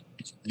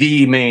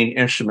main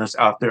instruments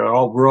out there.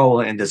 We're all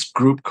in this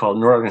group called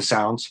Northern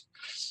Sounds.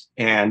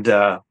 And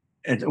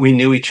we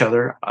knew each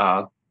other.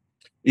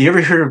 You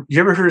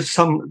ever heard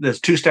some there's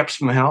Two Steps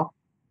from Hell?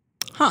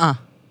 Huh.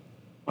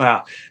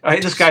 Wow,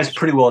 this guy's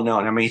pretty well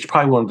known. I mean, he's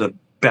probably one of the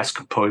best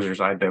composers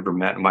I've ever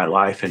met in my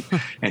life,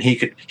 and he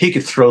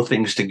could throw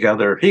things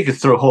together. He could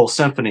throw whole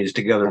symphonies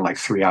together in like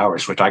 3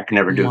 hours, which I could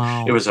never do. It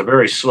Wow. was a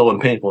very slow and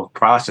painful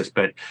process,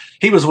 but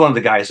he was one of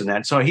the guys in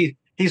that. So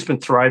he's been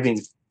thriving,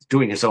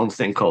 doing his own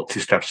thing called Two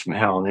Steps from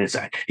Hell, and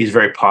he's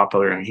very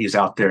popular, and he's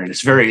out there, and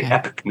it's very Okay.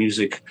 epic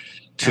music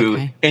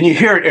Okay. and you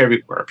hear it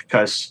everywhere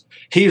because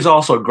he's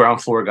also a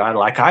ground floor guy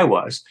like I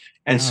was.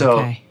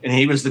 Okay. And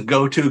he was the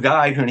go-to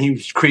guy and he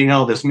was creating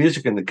all this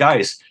music. And the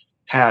guy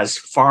has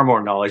far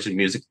more knowledge of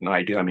music than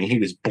I do. I mean, he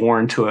was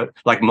born to it,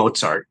 like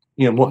Mozart.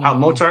 You know how Wow.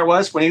 Mozart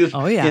was when he was,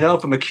 Oh yeah.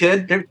 from a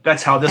kid.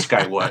 That's how this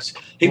guy was.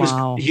 He was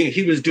Wow.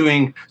 he was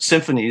doing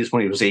symphonies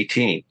when he was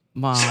 18.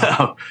 Wow.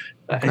 So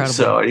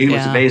Incredible. he was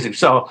Yeah. amazing.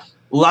 So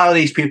a lot of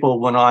these people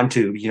went on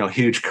to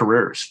huge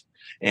careers,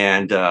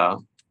 and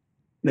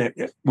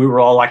we were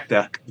all like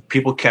the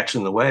people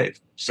catching the wave.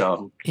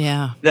 So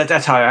Yeah.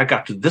 that's how I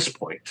got to this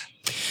point.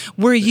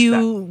 Were Is that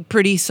you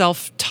pretty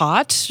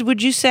self-taught,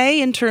 would you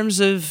say, in terms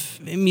of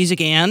music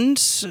and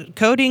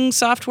coding,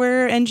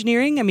 software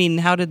engineering? I mean,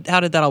 how did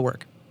that all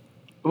work?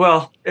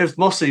 well, it was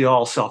mostly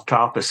all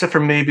self-taught, except for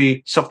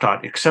maybe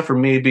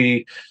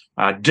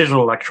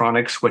digital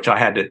electronics, which you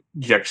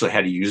actually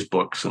had to use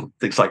books and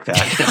things like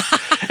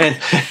that. and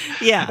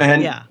Yeah.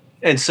 and Yeah.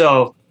 and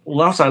so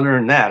once I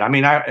learned that, I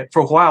mean,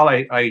 for a while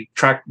I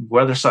tracked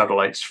weather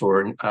satellites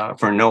for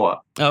NOAA.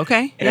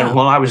 Okay. And Yeah.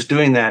 while I was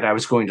doing that, I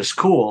was going to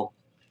school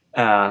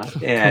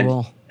and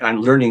Cool.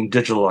 learning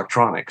digital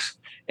electronics.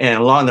 And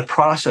along the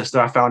process,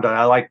 that I found out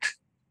I liked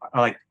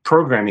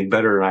programming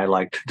better than I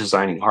liked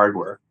designing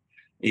hardware.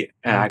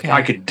 And I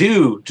Okay. could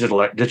do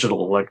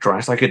digital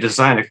electronics. I could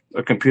design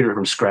a computer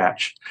from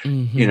scratch,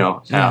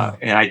 Yeah.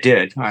 and I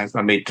did. I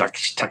made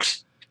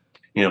test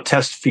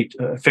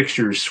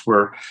fixtures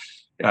where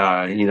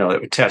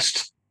it would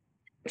test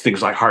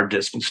things like hard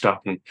disk and stuff.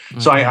 And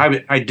so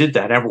Okay. I did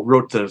that. I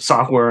wrote the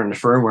software and the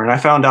firmware, and I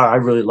found out I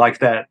really liked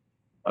that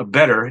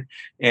better.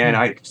 And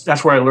Hmm.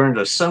 that's where I learned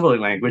assembly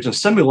language. And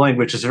assembly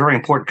language is very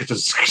important because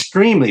it's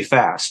extremely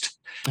fast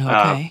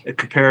Okay.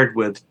 compared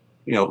with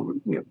you know,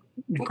 you know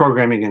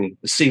programming in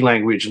C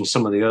language and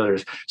some of the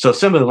others. So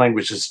assembly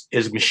language is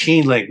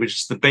machine language.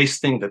 It's the base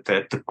thing that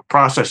the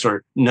processor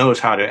knows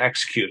how to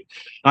execute.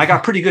 And I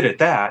got pretty good at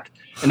that.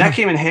 And that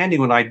came in handy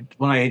when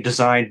I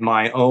designed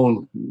my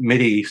own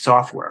MIDI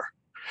software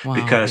Wow.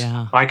 because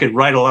Yeah. I could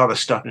write a lot of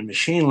stuff in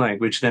machine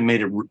language that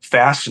made it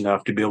fast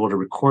enough to be able to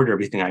record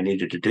everything I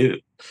needed to do.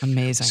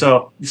 Amazing.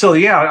 So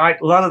yeah,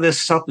 a lot of this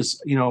stuff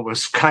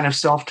was kind of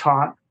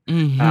self-taught.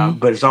 Hmm.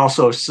 But it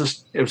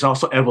was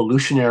also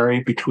evolutionary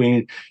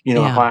between if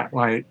Yeah.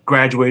 I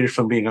graduated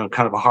from being a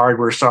kind of a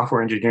hardware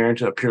software engineer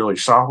to a purely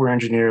software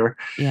engineer,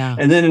 Yeah.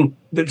 and then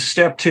the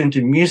step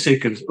into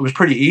music. It was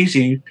pretty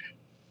easy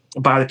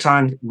by the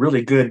time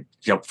really good,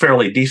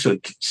 fairly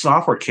decent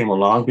software came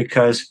along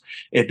because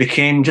it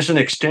became just an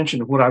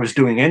extension of what I was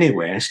doing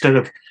anyway. Instead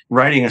of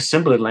writing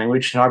assembly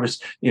language, I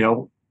was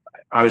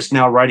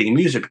now writing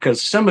music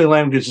because assembly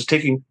language is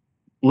taking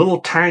little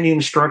tiny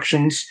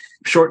instructions,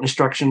 short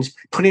instructions,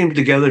 putting them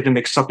together to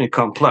make something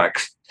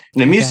complex. And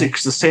the Okay.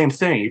 music's the same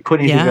thing. You're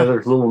putting Yeah. together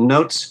little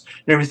notes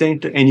and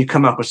everything, and you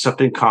come up with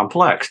something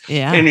complex.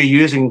 Yeah. And you're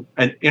using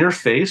an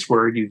interface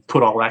where you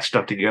put all that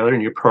stuff together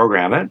and you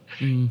program it,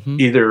 Hmm.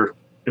 either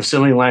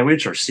assembly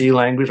language or C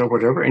language or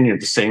whatever. And you're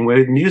the same way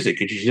with music.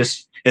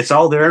 It's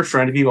all there in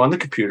front of you on the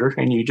computer,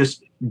 and you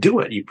just do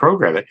it. You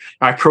program it.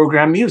 I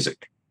program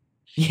music.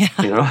 Yeah.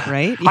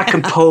 Right. I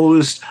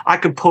composed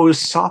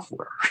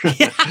software.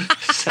 Yeah.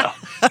 So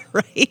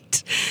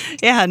Right.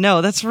 Yeah.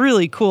 No, that's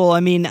really cool.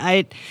 I mean,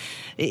 there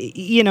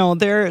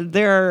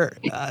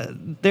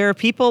are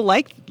people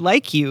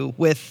like you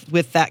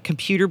with that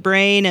computer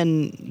brain,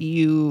 and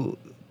you.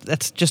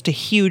 That's just a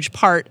huge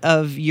part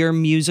of your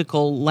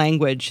musical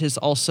language is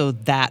also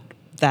that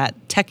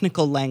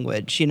technical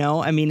language.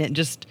 I mean,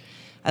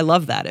 I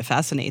love that. It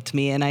fascinates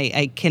me, and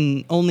I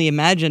can only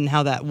imagine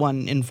how that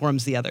one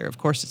informs the other. Of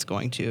course, it's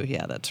going to.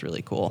 Yeah, that's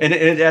really cool. and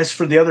as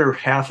for the other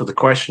half of the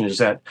question is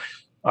that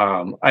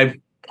I've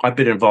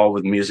been involved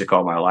with music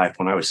all my life.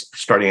 When I was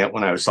starting out,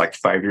 when I was like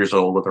 5 years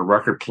old with a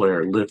record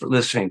player,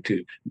 listening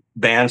to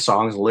band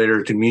songs,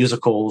 later to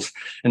musicals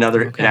and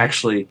Okay.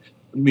 actually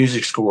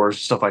music scores,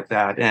 stuff like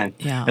that.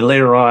 Yeah. And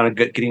later on,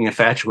 getting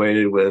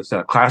infatuated with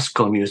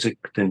classical music,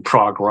 then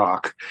prog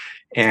rock.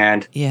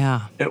 And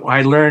Yeah.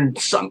 I learned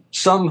some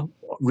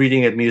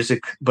reading of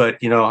music, but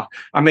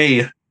I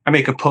may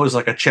compose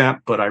like a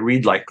champ, but I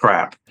read like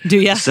crap. Do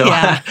ya? So,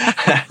 Yeah.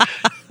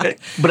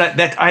 but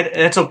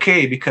that's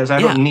okay because I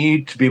Yeah. don't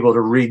need to be able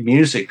to read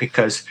music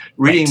because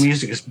reading Right.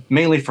 music is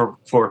mainly for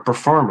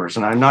performers,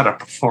 and I'm not a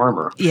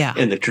performer Yeah.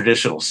 in the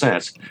traditional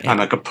sense. Yeah. I'm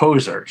a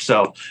composer,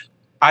 so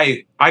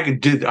I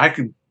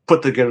could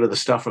put together the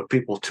stuff of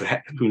people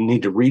who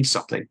need to read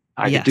something.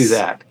 I could do Yes.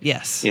 that.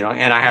 Yes. And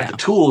I have Yeah. the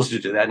tools to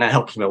do that, and that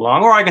helps me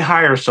along. Or I can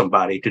hire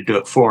somebody to do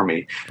it for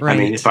me. I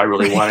mean, Right. if I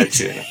really wanted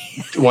Right.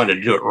 wanted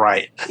to do it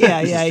right. Yeah.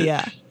 Yeah.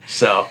 Yeah.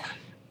 So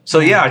So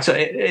yeah,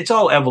 it's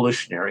all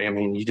evolutionary. I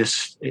mean, you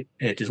just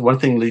it just one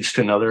thing leads to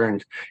another,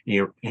 and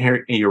you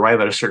arrive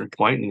at a certain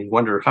point, and you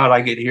wonder, how did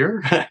I get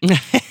here?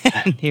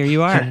 Here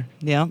you are.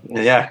 Yeah.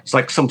 Yeah, it's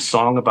like some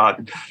song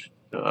about.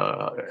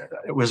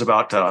 It was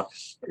about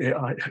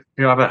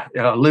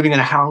living in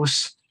a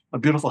house, a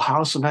beautiful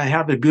house, and I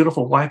have a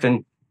beautiful wife.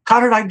 And how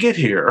did I get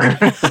here?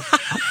 I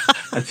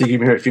think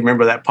if you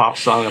remember that pop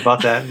song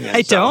about that. Yeah,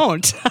 I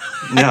don't.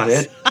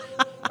 No,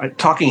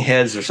 Talking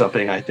Heads or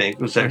something. I think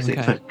was actually.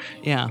 Okay.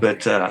 Yeah.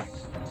 But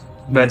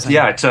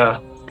yeah,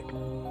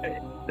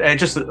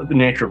 it's just the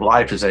nature of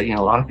life is that a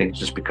lot of things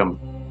just become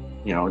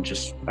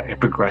just a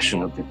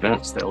progression of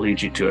events that lead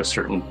you to a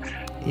certain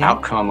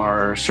outcome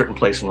or a certain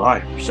place in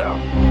life. So.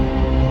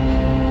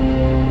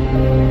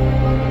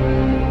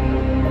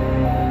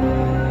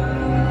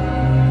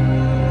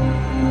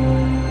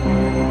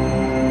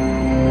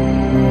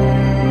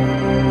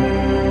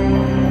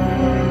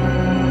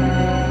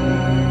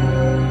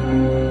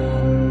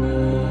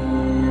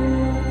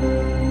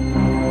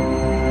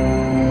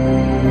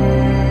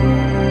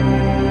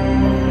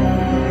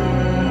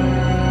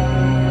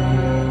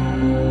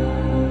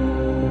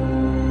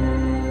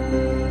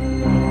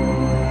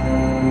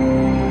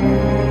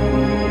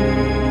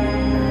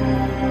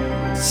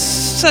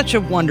 Such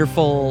a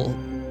wonderful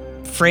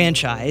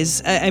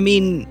franchise. I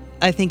mean,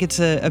 I think it's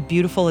a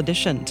beautiful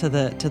addition to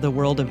the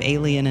world of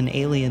Alien and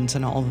Aliens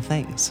and all the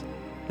things.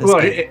 Well,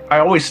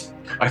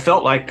 I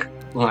felt like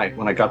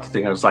when I got the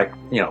thing, I was like,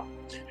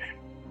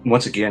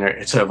 once again,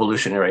 it's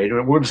evolutionary.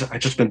 I've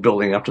just been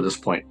building up to this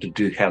point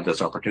to have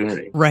this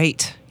opportunity.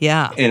 Right.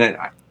 Yeah.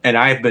 And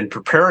I've been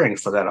preparing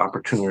for that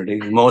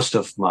opportunity most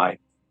of my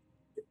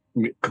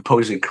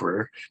composing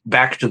career,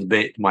 back to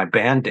my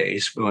band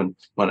days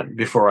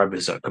before I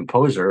was a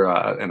composer.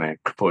 I'm a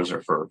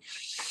composer for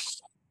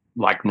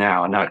like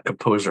now, not a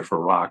composer for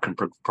rock and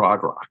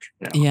prog rock.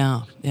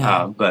 Yeah.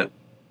 But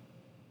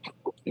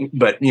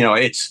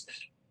it's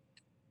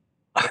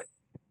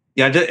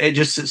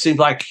it seemed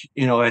like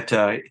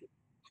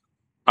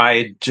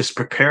I just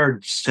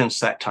prepared since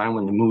that time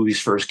when the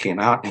movies first came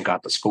out and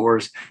got the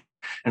scores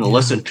and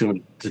listened to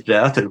them to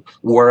death and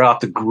wore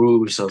out the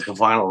grooves of the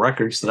vinyl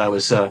records that I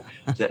was that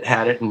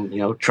had it, and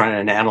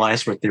trying to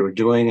analyze what they were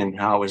doing and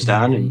how it was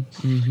done,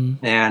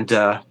 and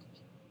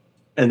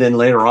then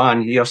later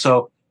on,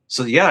 so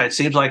yeah, it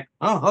seems like,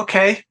 oh,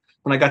 okay.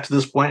 When I got to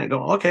this point, I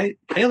go, okay,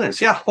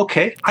 Aliens, yeah,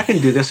 okay, I can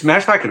do this. Matter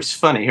of fact, it was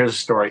funny. Here's a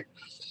story.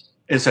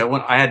 Is that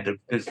when I had the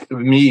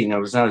meeting, it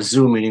was not a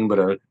Zoom meeting, but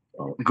a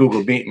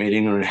Google Meet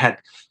meeting, and it had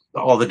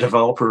all the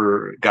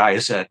developer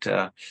guys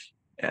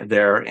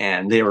there,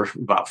 and there were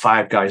about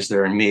 5 guys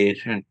there and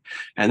me,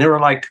 and they were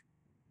like,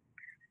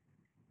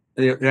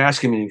 they're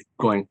asking me,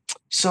 going,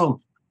 so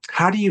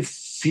how do you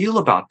feel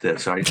about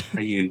this? Are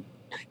you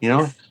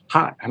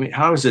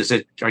how is this?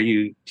 Do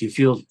you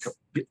feel,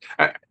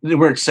 they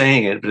weren't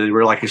saying it, but they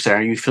were like, you're saying,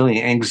 are you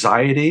feeling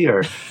anxiety,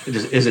 or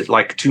is it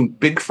like too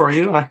big for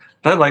you?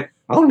 I'm like,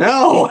 oh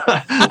no,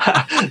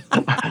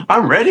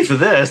 I'm ready for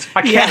this.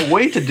 I can't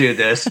wait to do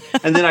this.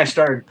 And then I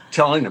started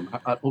telling them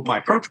what my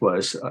approach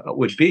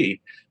would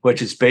be,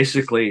 which is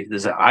basically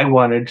is that I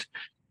wanted,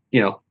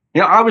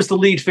 I was the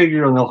lead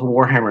figure on the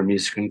Warhammer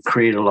music and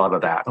created a lot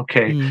of that.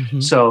 Okay.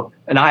 So,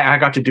 and I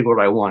got to do what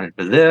I wanted.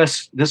 But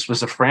this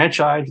was a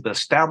franchise with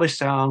established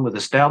sound, with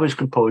established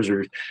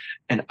composers.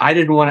 And I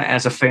didn't want to,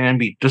 as a fan,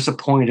 be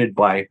disappointed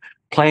by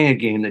playing a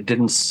game that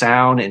didn't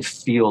sound and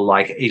feel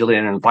like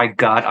Alien. And by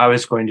God, I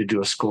was going to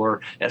do a score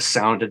that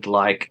sounded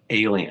like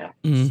Alien.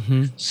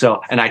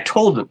 So, and I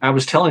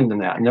was telling them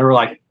that, and they were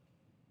like,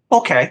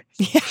 okay,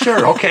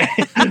 sure. Okay.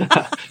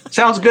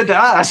 Sounds good to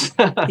us.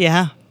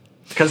 Yeah.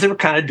 Because they were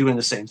kind of doing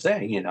the same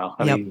thing,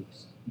 I mean,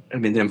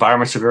 the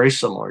environments are very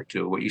similar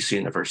to what you see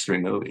in the first 3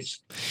 movies.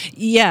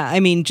 Yeah, I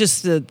mean,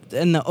 just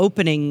in the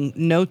opening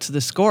notes of the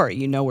score,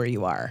 you know where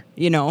you are.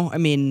 I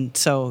mean,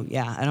 so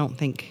yeah, I don't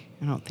think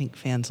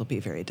fans will be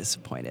very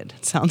disappointed.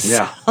 It sounds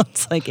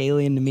like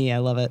Alien to me. I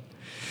love it.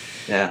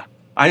 Yeah,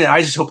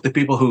 I just hope the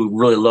people who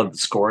really love the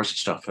scores and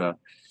stuff,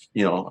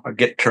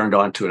 get turned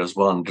on to it as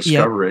well and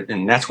discover it.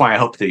 And that's why I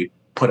hope they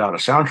put out a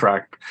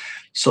soundtrack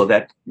so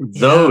that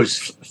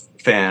those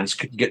fans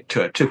could get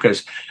to it too.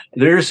 Because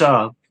there's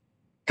a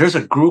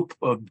group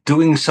of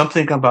doing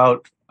something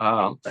about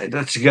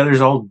that's together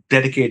is all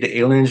dedicated to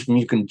aliens, and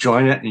you can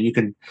join it,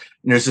 and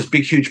there's this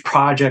big huge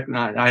project, and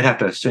I'd have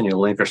to send you a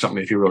link or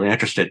something if you're really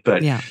interested,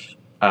 but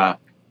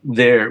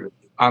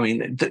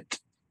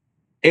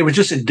it was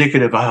just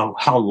indicative of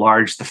how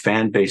large the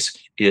fan base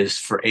is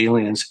for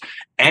Aliens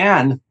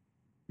and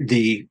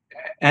the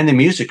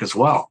music as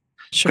well,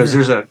 because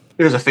there's a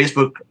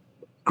Facebook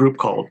group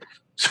called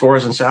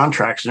Scores and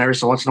Soundtracks, and every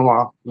so once in a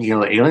while, the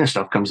Alien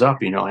stuff comes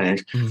up,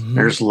 and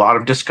there's a lot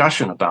of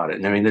discussion about it.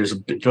 And I mean, there's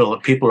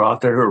people out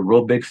there who are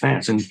real big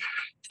fans, and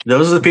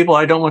those are the people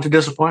I don't want to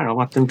disappoint. I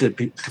want them to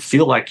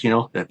feel like,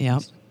 that,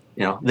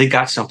 they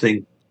got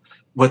something,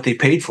 what they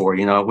paid for,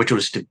 which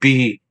was to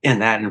be in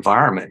that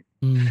environment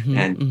Mm-hmm,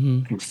 and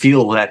mm-hmm.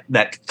 feel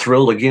that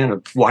thrill again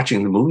of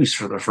watching the movies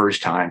for the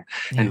first time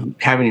Yeah. and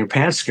having your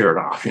pants scared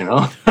off,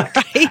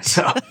 Right.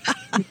 So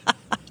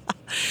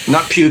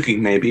not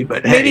puking maybe,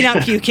 but Maybe hey.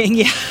 not puking.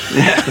 Yeah.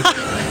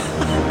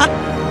 Yeah.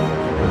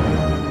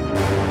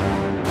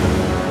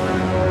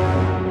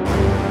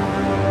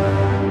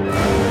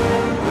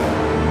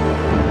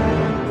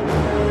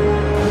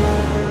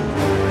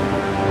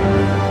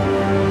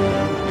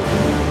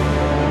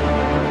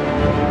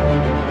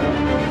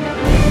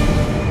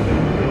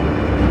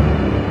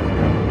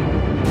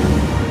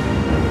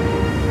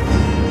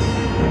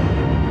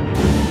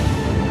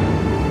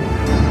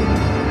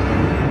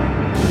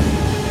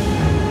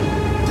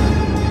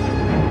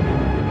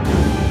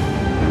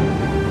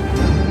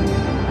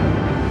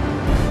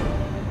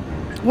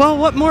 Well,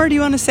 what more do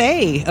you want to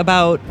say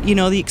about,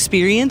 the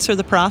experience or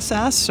the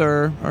process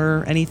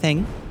or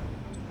anything?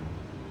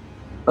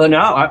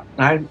 No,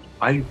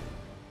 I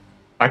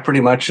pretty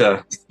much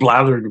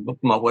blathered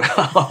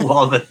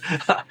all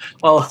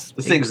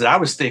the things that I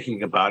was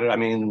thinking about it. I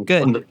mean,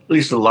 Good. at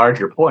least the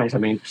larger points. I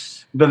mean,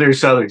 but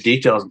there's other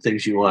details and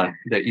things you want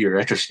that you're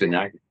interested in.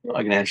 I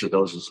can answer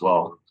those as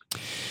well.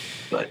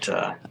 But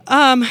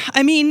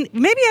I mean,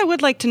 maybe I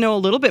would like to know a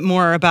little bit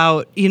more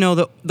about,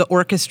 the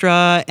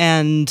orchestra,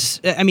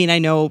 and I mean, I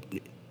know,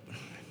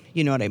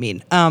 you know what I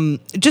mean.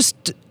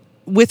 Just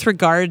with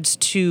regards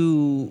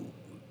to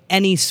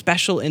any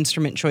special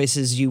instrument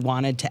choices you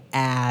wanted to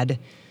add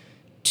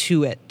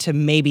to it to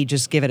maybe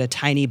just give it a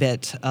tiny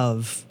bit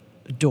of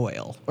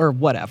Doyle or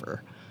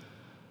whatever.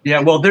 yeah,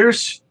 well,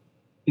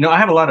 I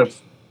have a lot of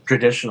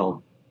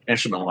traditional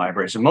instrument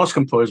libraries, and most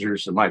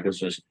composers in my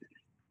business,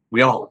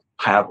 we all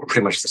have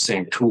pretty much the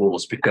same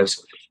tools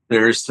because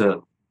there's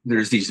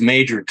these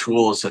major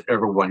tools that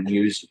everyone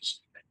uses,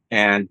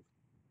 and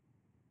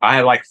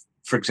I like,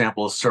 for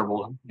example,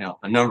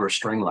 a number of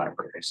string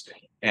libraries,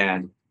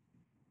 and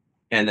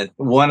that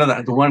one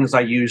of the ones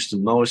I used the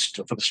most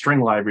for the string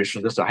libraries for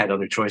this, I had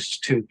other choices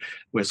too,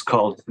 was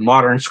called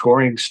Modern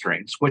Scoring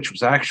Strings, which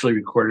was actually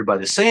recorded by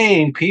the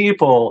same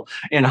people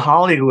in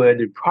Hollywood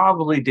who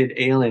probably did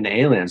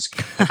Aliens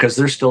because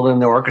they're still in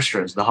the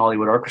orchestras, the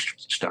Hollywood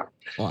orchestras and stuff.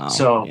 Wow.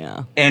 So,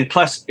 Yeah. and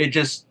plus it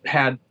just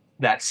had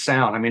that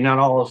sound. I mean, not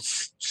all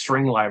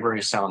string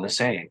libraries sound the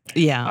same.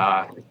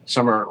 Yeah.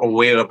 Some are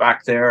way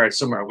back there, and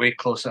some are way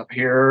close up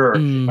here, or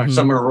Mm-hmm.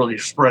 some are really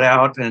spread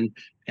out.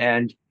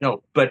 And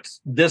no, but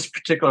this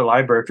particular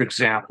library, for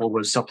example,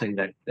 was something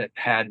that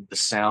had the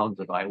sound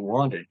that I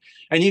wanted,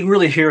 and you can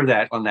really hear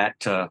that on that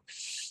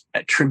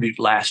tribute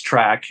last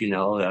track.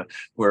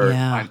 Where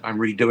Yeah. I'm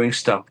redoing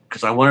stuff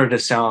because I wanted to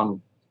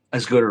sound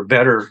as good or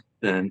better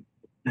than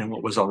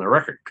what was on the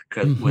record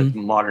because Mm-hmm. with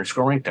modern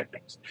scoring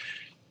techniques.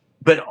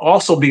 But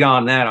also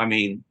beyond that, I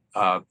mean,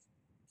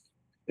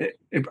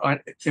 it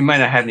might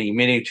not have any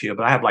meaning to you,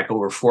 but I have like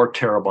over 4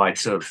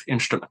 terabytes of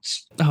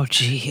instruments. Oh,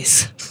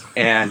 geez.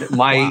 And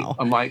my Wow.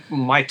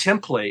 my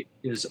template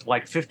is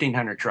like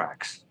 1,500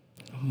 tracks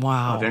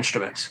Wow. of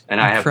instruments, and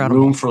I have Incredible.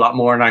 room for a lot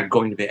more, and I'm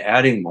going to be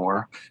adding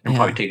more, and Yeah.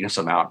 probably taking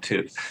some out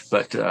too.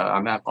 But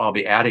I'll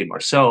be adding more.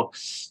 So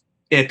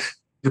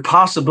the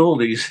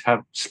possibilities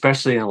have,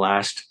 especially in the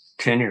last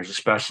 10 years,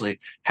 especially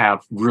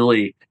have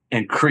really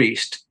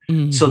increased, so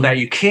Mm-hmm. that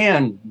you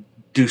can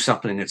do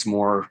something that's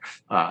more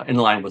in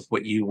line with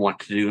what you want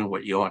to do and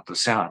what you want to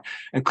sound,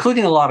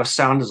 including a lot of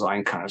sound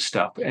design kind of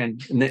stuff.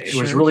 And it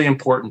was Sure. really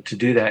important to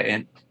do that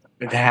and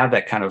to have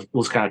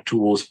those kind of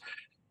tools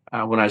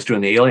when I was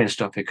doing the alien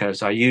stuff,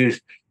 because I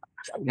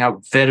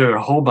vetted a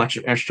whole bunch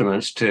of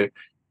instruments to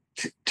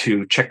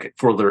check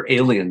for their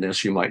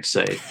alienness, you might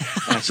say,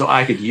 and so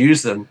I could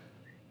use them,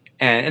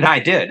 and I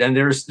did. And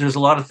there's a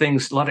lot of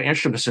things, a lot of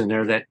instruments in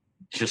there that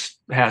just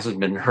hasn't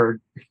been heard,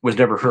 was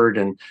never heard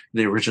in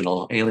the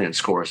original Alien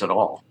scores at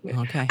all.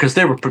 Okay. Because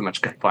they were pretty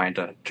much confined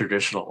to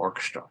traditional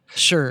orchestra.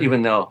 Sure.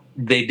 Even though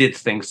they did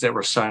things that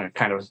were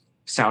kind of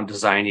sound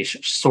design-ish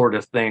sort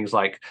of things,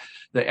 like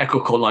the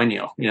Echo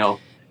Colonio. You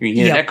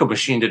need an echo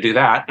machine to do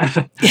that.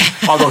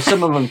 Although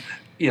some of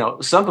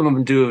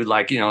them do,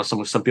 like,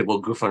 some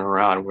people goofing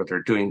around where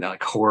they're doing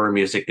like horror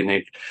music,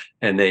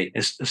 and they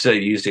instead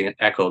of using an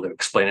echo, they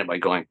explain it by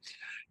going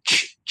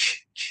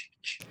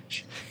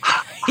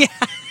Yeah.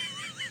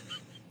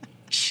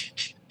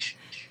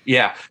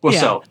 Yeah. Well, Yeah.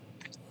 so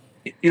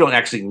you don't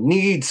actually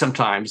need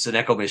sometimes an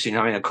echo machine.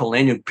 I mean, a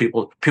Coleno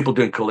people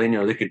doing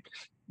Coleno,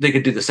 they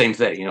could do the same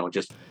thing,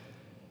 just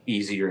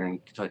easier and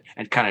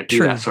kind of do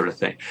True. that sort of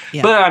thing.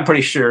 Yeah. But I'm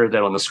pretty sure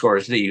that on the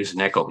scores they use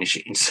an echo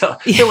machine. So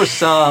there was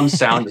some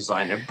sound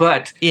design there.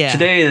 But Yeah.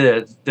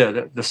 today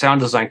the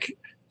sound design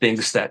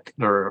things that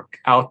are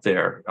out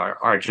there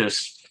are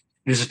just.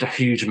 There's just a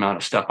huge amount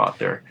of stuff out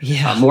there.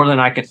 Yeah. More than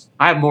I can.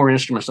 I have more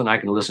instruments than I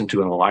can listen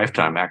to in a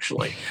lifetime,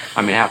 actually.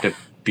 I mean, I have to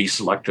be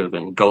selective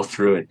and go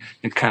through it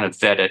and kind of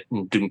vet it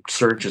and do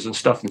searches and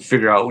stuff and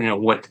figure out,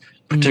 what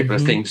particular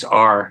things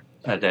are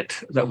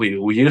that we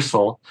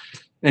useful.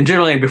 And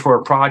generally, before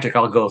a project,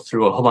 I'll go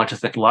through a whole bunch of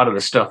things. A lot of the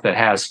stuff that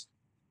has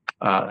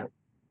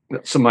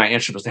some of my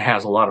instruments that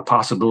has a lot of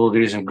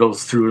possibilities and go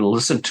through and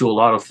listen to a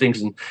lot of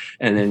things and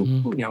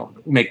then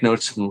make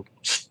notes and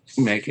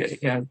make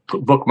it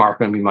bookmark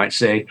them, you might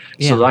say,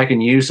 so that I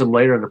can use them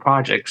later in the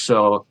project.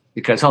 So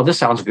because this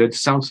sounds good,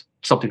 sounds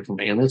something from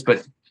Aliens,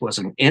 but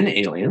wasn't in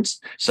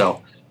Aliens,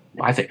 so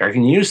I think I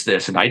can use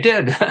this, and I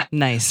did.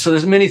 Nice. So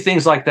there's many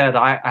things like that.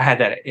 I had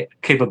that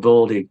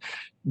capability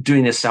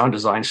doing this sound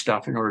design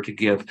stuff in order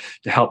to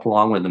help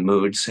along with the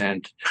moods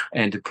and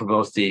to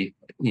promote the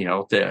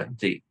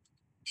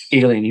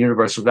alien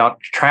universe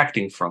without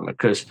detracting from it.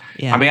 Because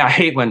I mean, I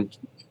hate when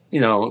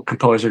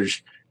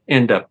composers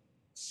end up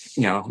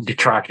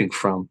detracting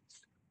from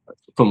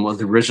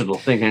the original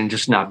thing and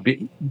just not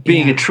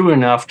being true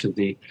enough to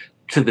the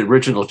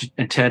original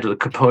intent of the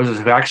composers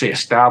who actually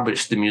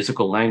established the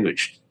musical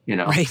language.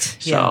 Right.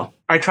 So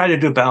I try to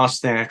do a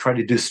balanced thing. I try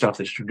to do stuff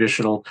that's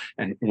traditional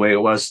and the way it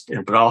was,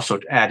 but also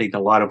adding a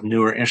lot of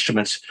newer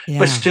instruments,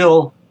 but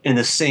still in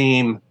the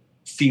same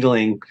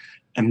feeling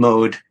and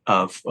mode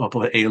of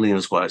what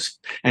Aliens was,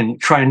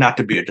 and trying not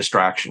to be a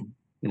distraction,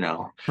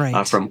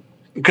 from,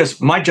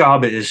 because my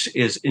job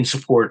is in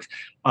support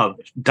of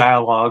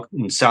dialogue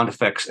and sound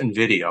effects and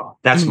video.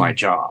 That's my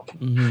job.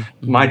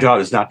 My job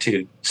is not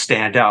to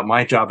stand out.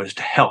 My job is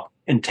to help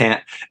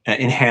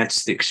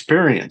enhance the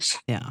experience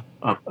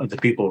of the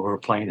people who are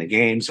playing the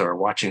games or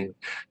watching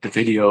the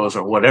videos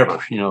or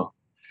whatever,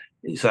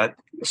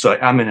 so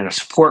I'm in a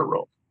support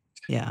role.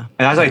 And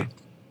as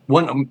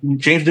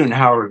James Newton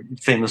Howard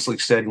famously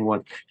said in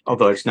one,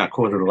 although it's not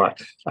quoted a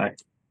lot,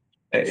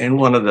 in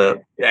one of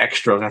the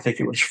extras, I think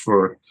it was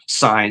for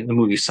the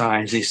movie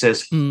Signs, he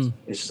says,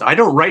 I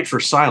don't write for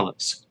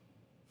silence.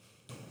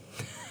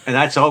 And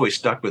that's always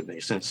stuck with me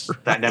since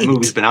that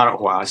movie's been out a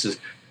while.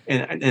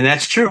 And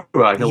that's true. A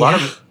lot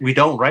of it, we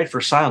don't write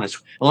for silence.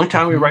 The only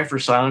time we write for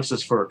silence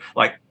is for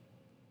like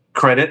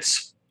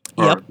credits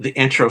or the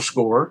intro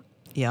score.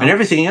 And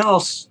everything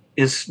else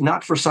is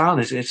not for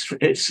silence.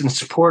 It's in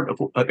support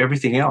of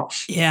everything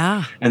else.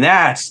 And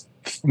that's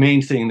the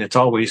main thing that's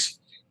always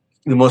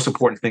the most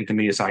important thing to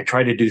me, is I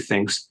try to do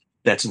things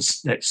that's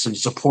in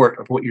support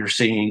of what you're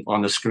seeing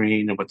on the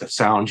screen and what the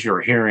sounds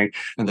you're hearing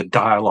and the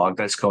dialogue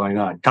that's going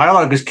on.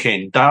 Dialogue is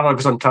king. Dialogue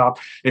is on top.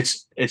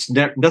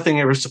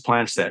 Nothing ever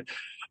supplants that.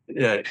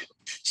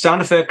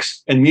 Sound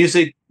effects and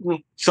music.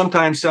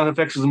 Sometimes sound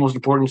effects is the most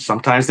important.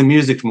 Sometimes the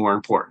music's more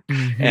important.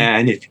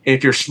 And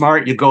if you're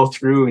smart, you go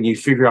through and you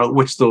figure out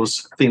which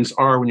those things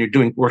are when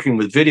you're working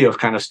with video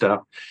kind of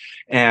stuff.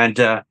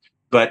 And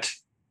but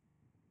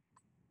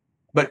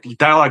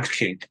dialogue's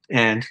king,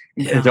 and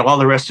all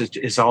the rest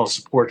is all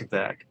support of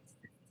that.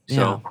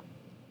 So,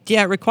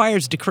 it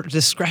requires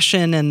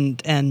discretion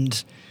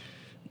and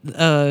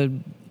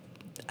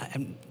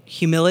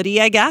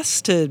humility, I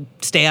guess, to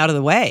stay out of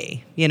the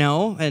way,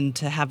 and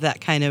to have that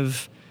kind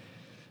of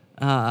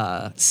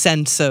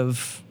sense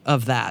of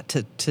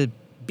that, to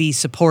be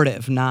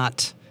supportive,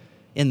 not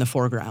in the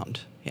foreground.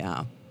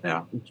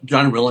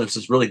 John Williams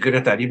is really good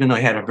at that, even though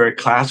he had a very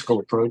classical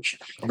approach,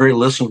 a very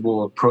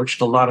listenable approach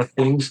to a lot of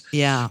things.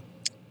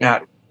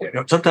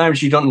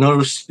 Sometimes you don't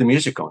notice the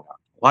music going on.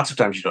 Lots of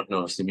times you don't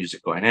notice the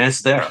music going, and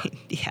it's there.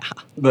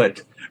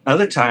 But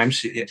other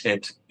times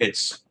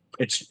it's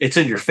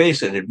in your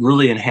face, and it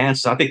really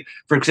enhances. I think,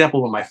 for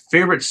example, one of my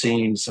favorite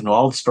scenes in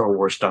all the Star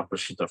Wars stuff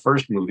was the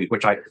first movie,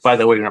 which by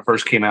the way, when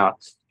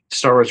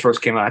Star Wars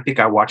first came out, I think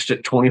I watched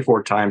it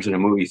 24 times in a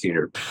movie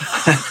theater.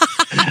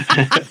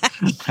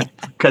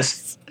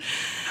 Because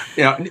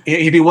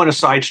if you want a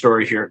side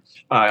story here,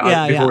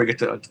 before we get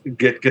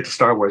to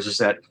Star Wars, is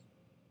that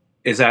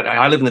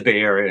I live in the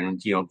Bay Area,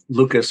 and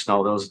Lucas and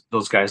all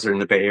those guys are in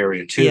the Bay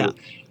Area too,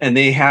 and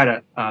they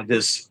had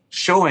this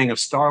showing of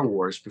Star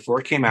Wars before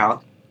it came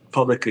out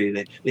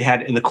publicly. They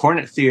had in the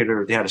Cornet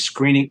Theater, they had a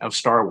screening of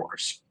Star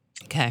Wars.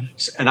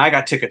 And I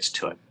got tickets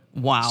to it.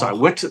 Wow! So I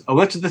went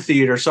to the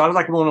theater. So I was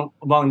like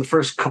among the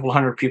first couple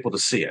hundred people to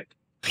see it.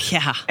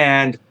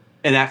 And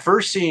in that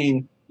first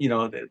scene,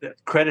 the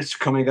credits are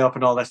coming up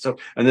and all that stuff,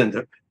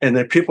 and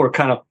then people are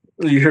kind of,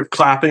 you hear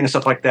clapping and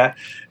stuff like that,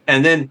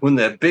 and then when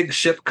the big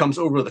ship comes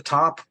over the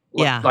top,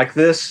 like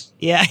this,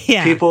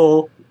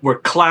 people were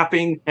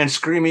clapping and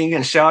screaming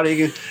and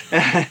shouting,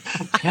 and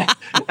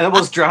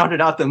almost drowned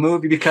out the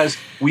movie, because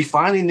we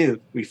finally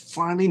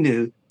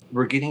knew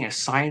we're getting a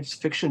science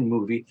fiction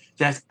movie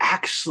that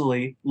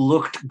actually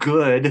looked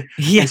good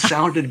and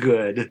sounded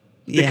good.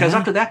 Because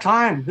up to that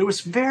time, there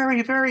was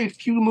very, very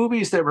few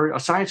movies that were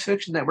science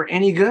fiction that were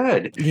any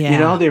good.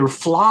 They were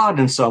flawed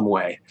in some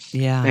way.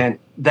 And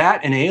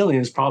that and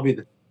Aliens probably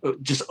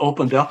just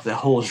opened up the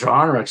whole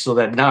genre, so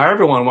that now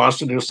everyone wants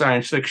to do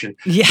science fiction.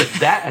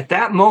 But at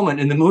that moment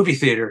in the movie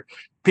theater,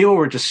 people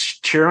were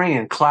just cheering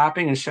and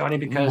clapping and shouting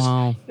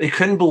because they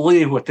couldn't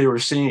believe what they were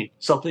seeing,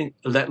 something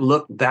that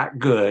looked that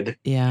good.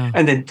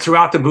 And then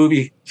throughout the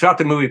movie,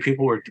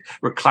 people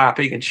were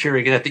clapping and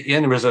cheering. And at the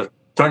end, there was a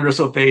thunderous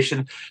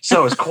ovation.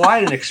 So it's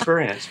quite an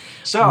experience.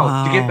 So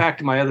to get back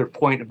to my other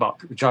point about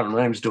John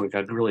Williams doing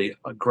really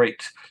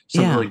great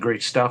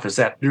stuff, is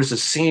that there's a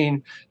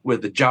scene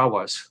with the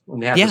Jawas when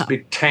they have this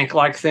big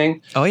tank-like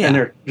thing, and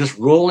they're just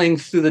rolling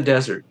through the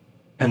desert.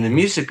 And the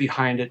music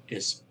behind it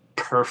is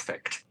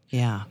perfect.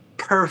 Yeah.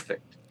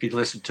 Perfect. If you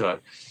listen to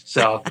it.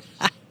 So,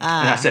 and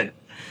I said,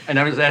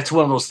 that's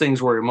one of those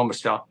things where your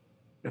moments felt,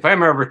 if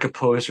I'm ever a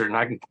composer and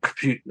I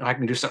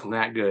can do something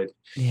that good,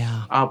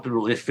 Yeah. I'll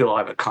really feel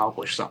I've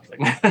accomplished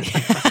something.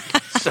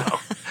 So,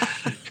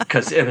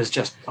 because it was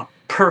just a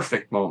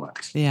perfect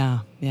moment. Yeah.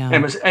 Yeah.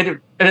 And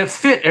it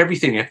fit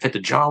everything. It fit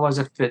the genres,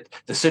 it fit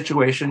the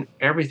situation,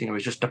 everything. It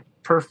was just a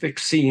perfect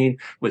scene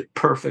with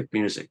perfect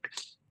music.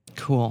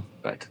 Cool.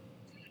 But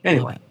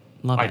anyway,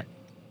 Love it.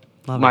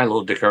 My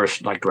little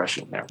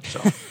digression there.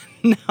 So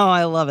No,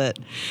 I love it.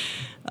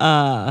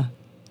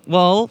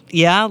 Well,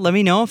 yeah, let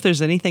me know if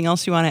there's anything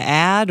else you want to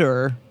add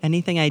or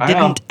anything I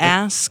didn't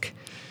ask.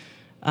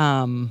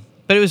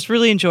 But it was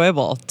really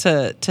enjoyable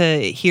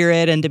to hear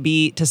it and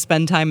to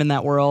spend time in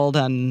that world,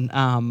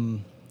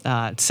 and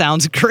it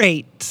sounds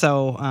great.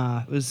 So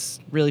it was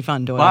really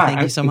fun, Doyle.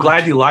 Thank you so much. I'm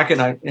glad you like it.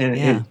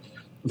 And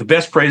the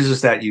best praise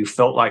is that you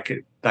felt like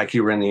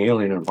you were in the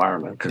alien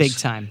environment. Big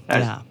time.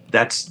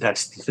 That's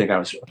the thing I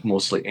was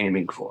mostly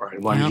aiming for. I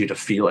wanted you to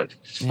feel it,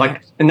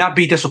 and not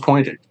be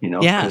disappointed.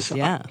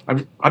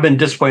 I've been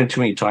disappointed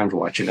too many times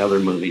watching other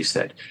movies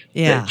that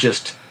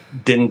just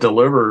didn't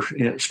deliver,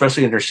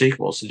 especially in their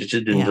sequels. It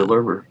just didn't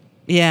deliver.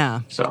 Yeah.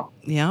 So.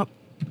 Yep.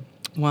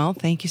 Well,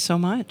 thank you so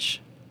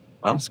much.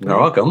 Well, you're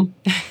welcome.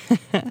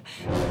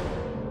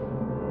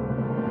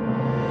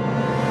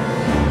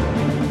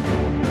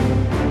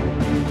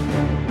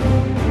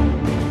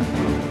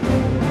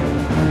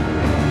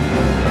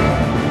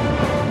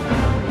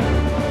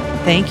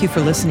 Thank you for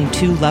listening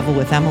to Level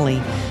with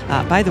Emily.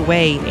 By the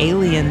way,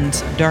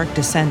 Aliens Dark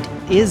Descent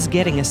is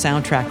getting a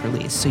soundtrack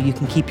release, so you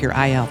can keep your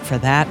eye out for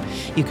that.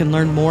 You can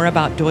learn more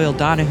about Doyle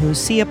Donehoo,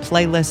 see a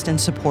playlist,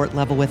 and support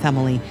Level with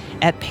Emily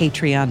at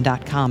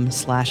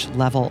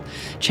patreon.com/level.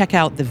 Check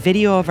out the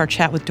video of our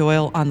chat with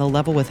Doyle on the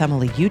Level with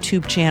Emily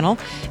YouTube channel,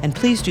 and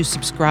please do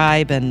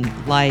subscribe and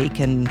like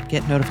and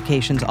get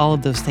notifications. All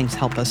of those things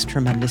help us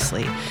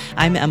tremendously.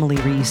 I'm Emily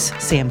Reese.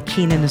 Sam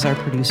Keenan is our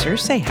producer.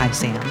 Say hi,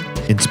 Sam.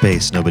 In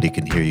space, nobody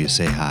can hear you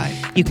say hi.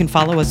 You can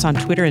follow us on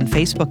Twitter and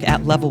Facebook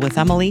at Level with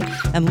Emily,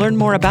 and learn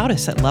more about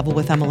us at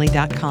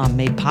levelwithemily.com,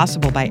 made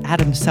possible by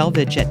Adam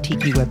Selvage at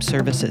Tiki Web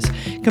Services.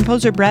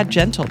 Composer Brad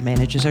Gentle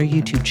manages our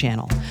YouTube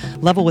channel.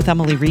 Level with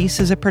Emily Reese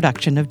is a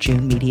production of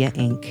June Media,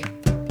 Inc.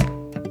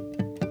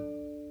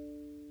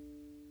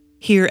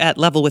 Here at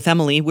Level with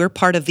Emily, we're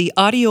part of the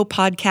Audio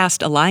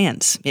Podcast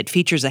Alliance. It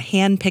features a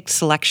hand-picked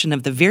selection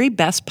of the very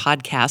best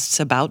podcasts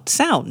about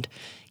sound.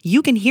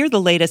 You can hear the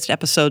latest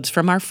episodes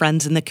from our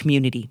friends in the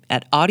community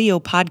at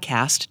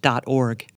audiopodcast.org.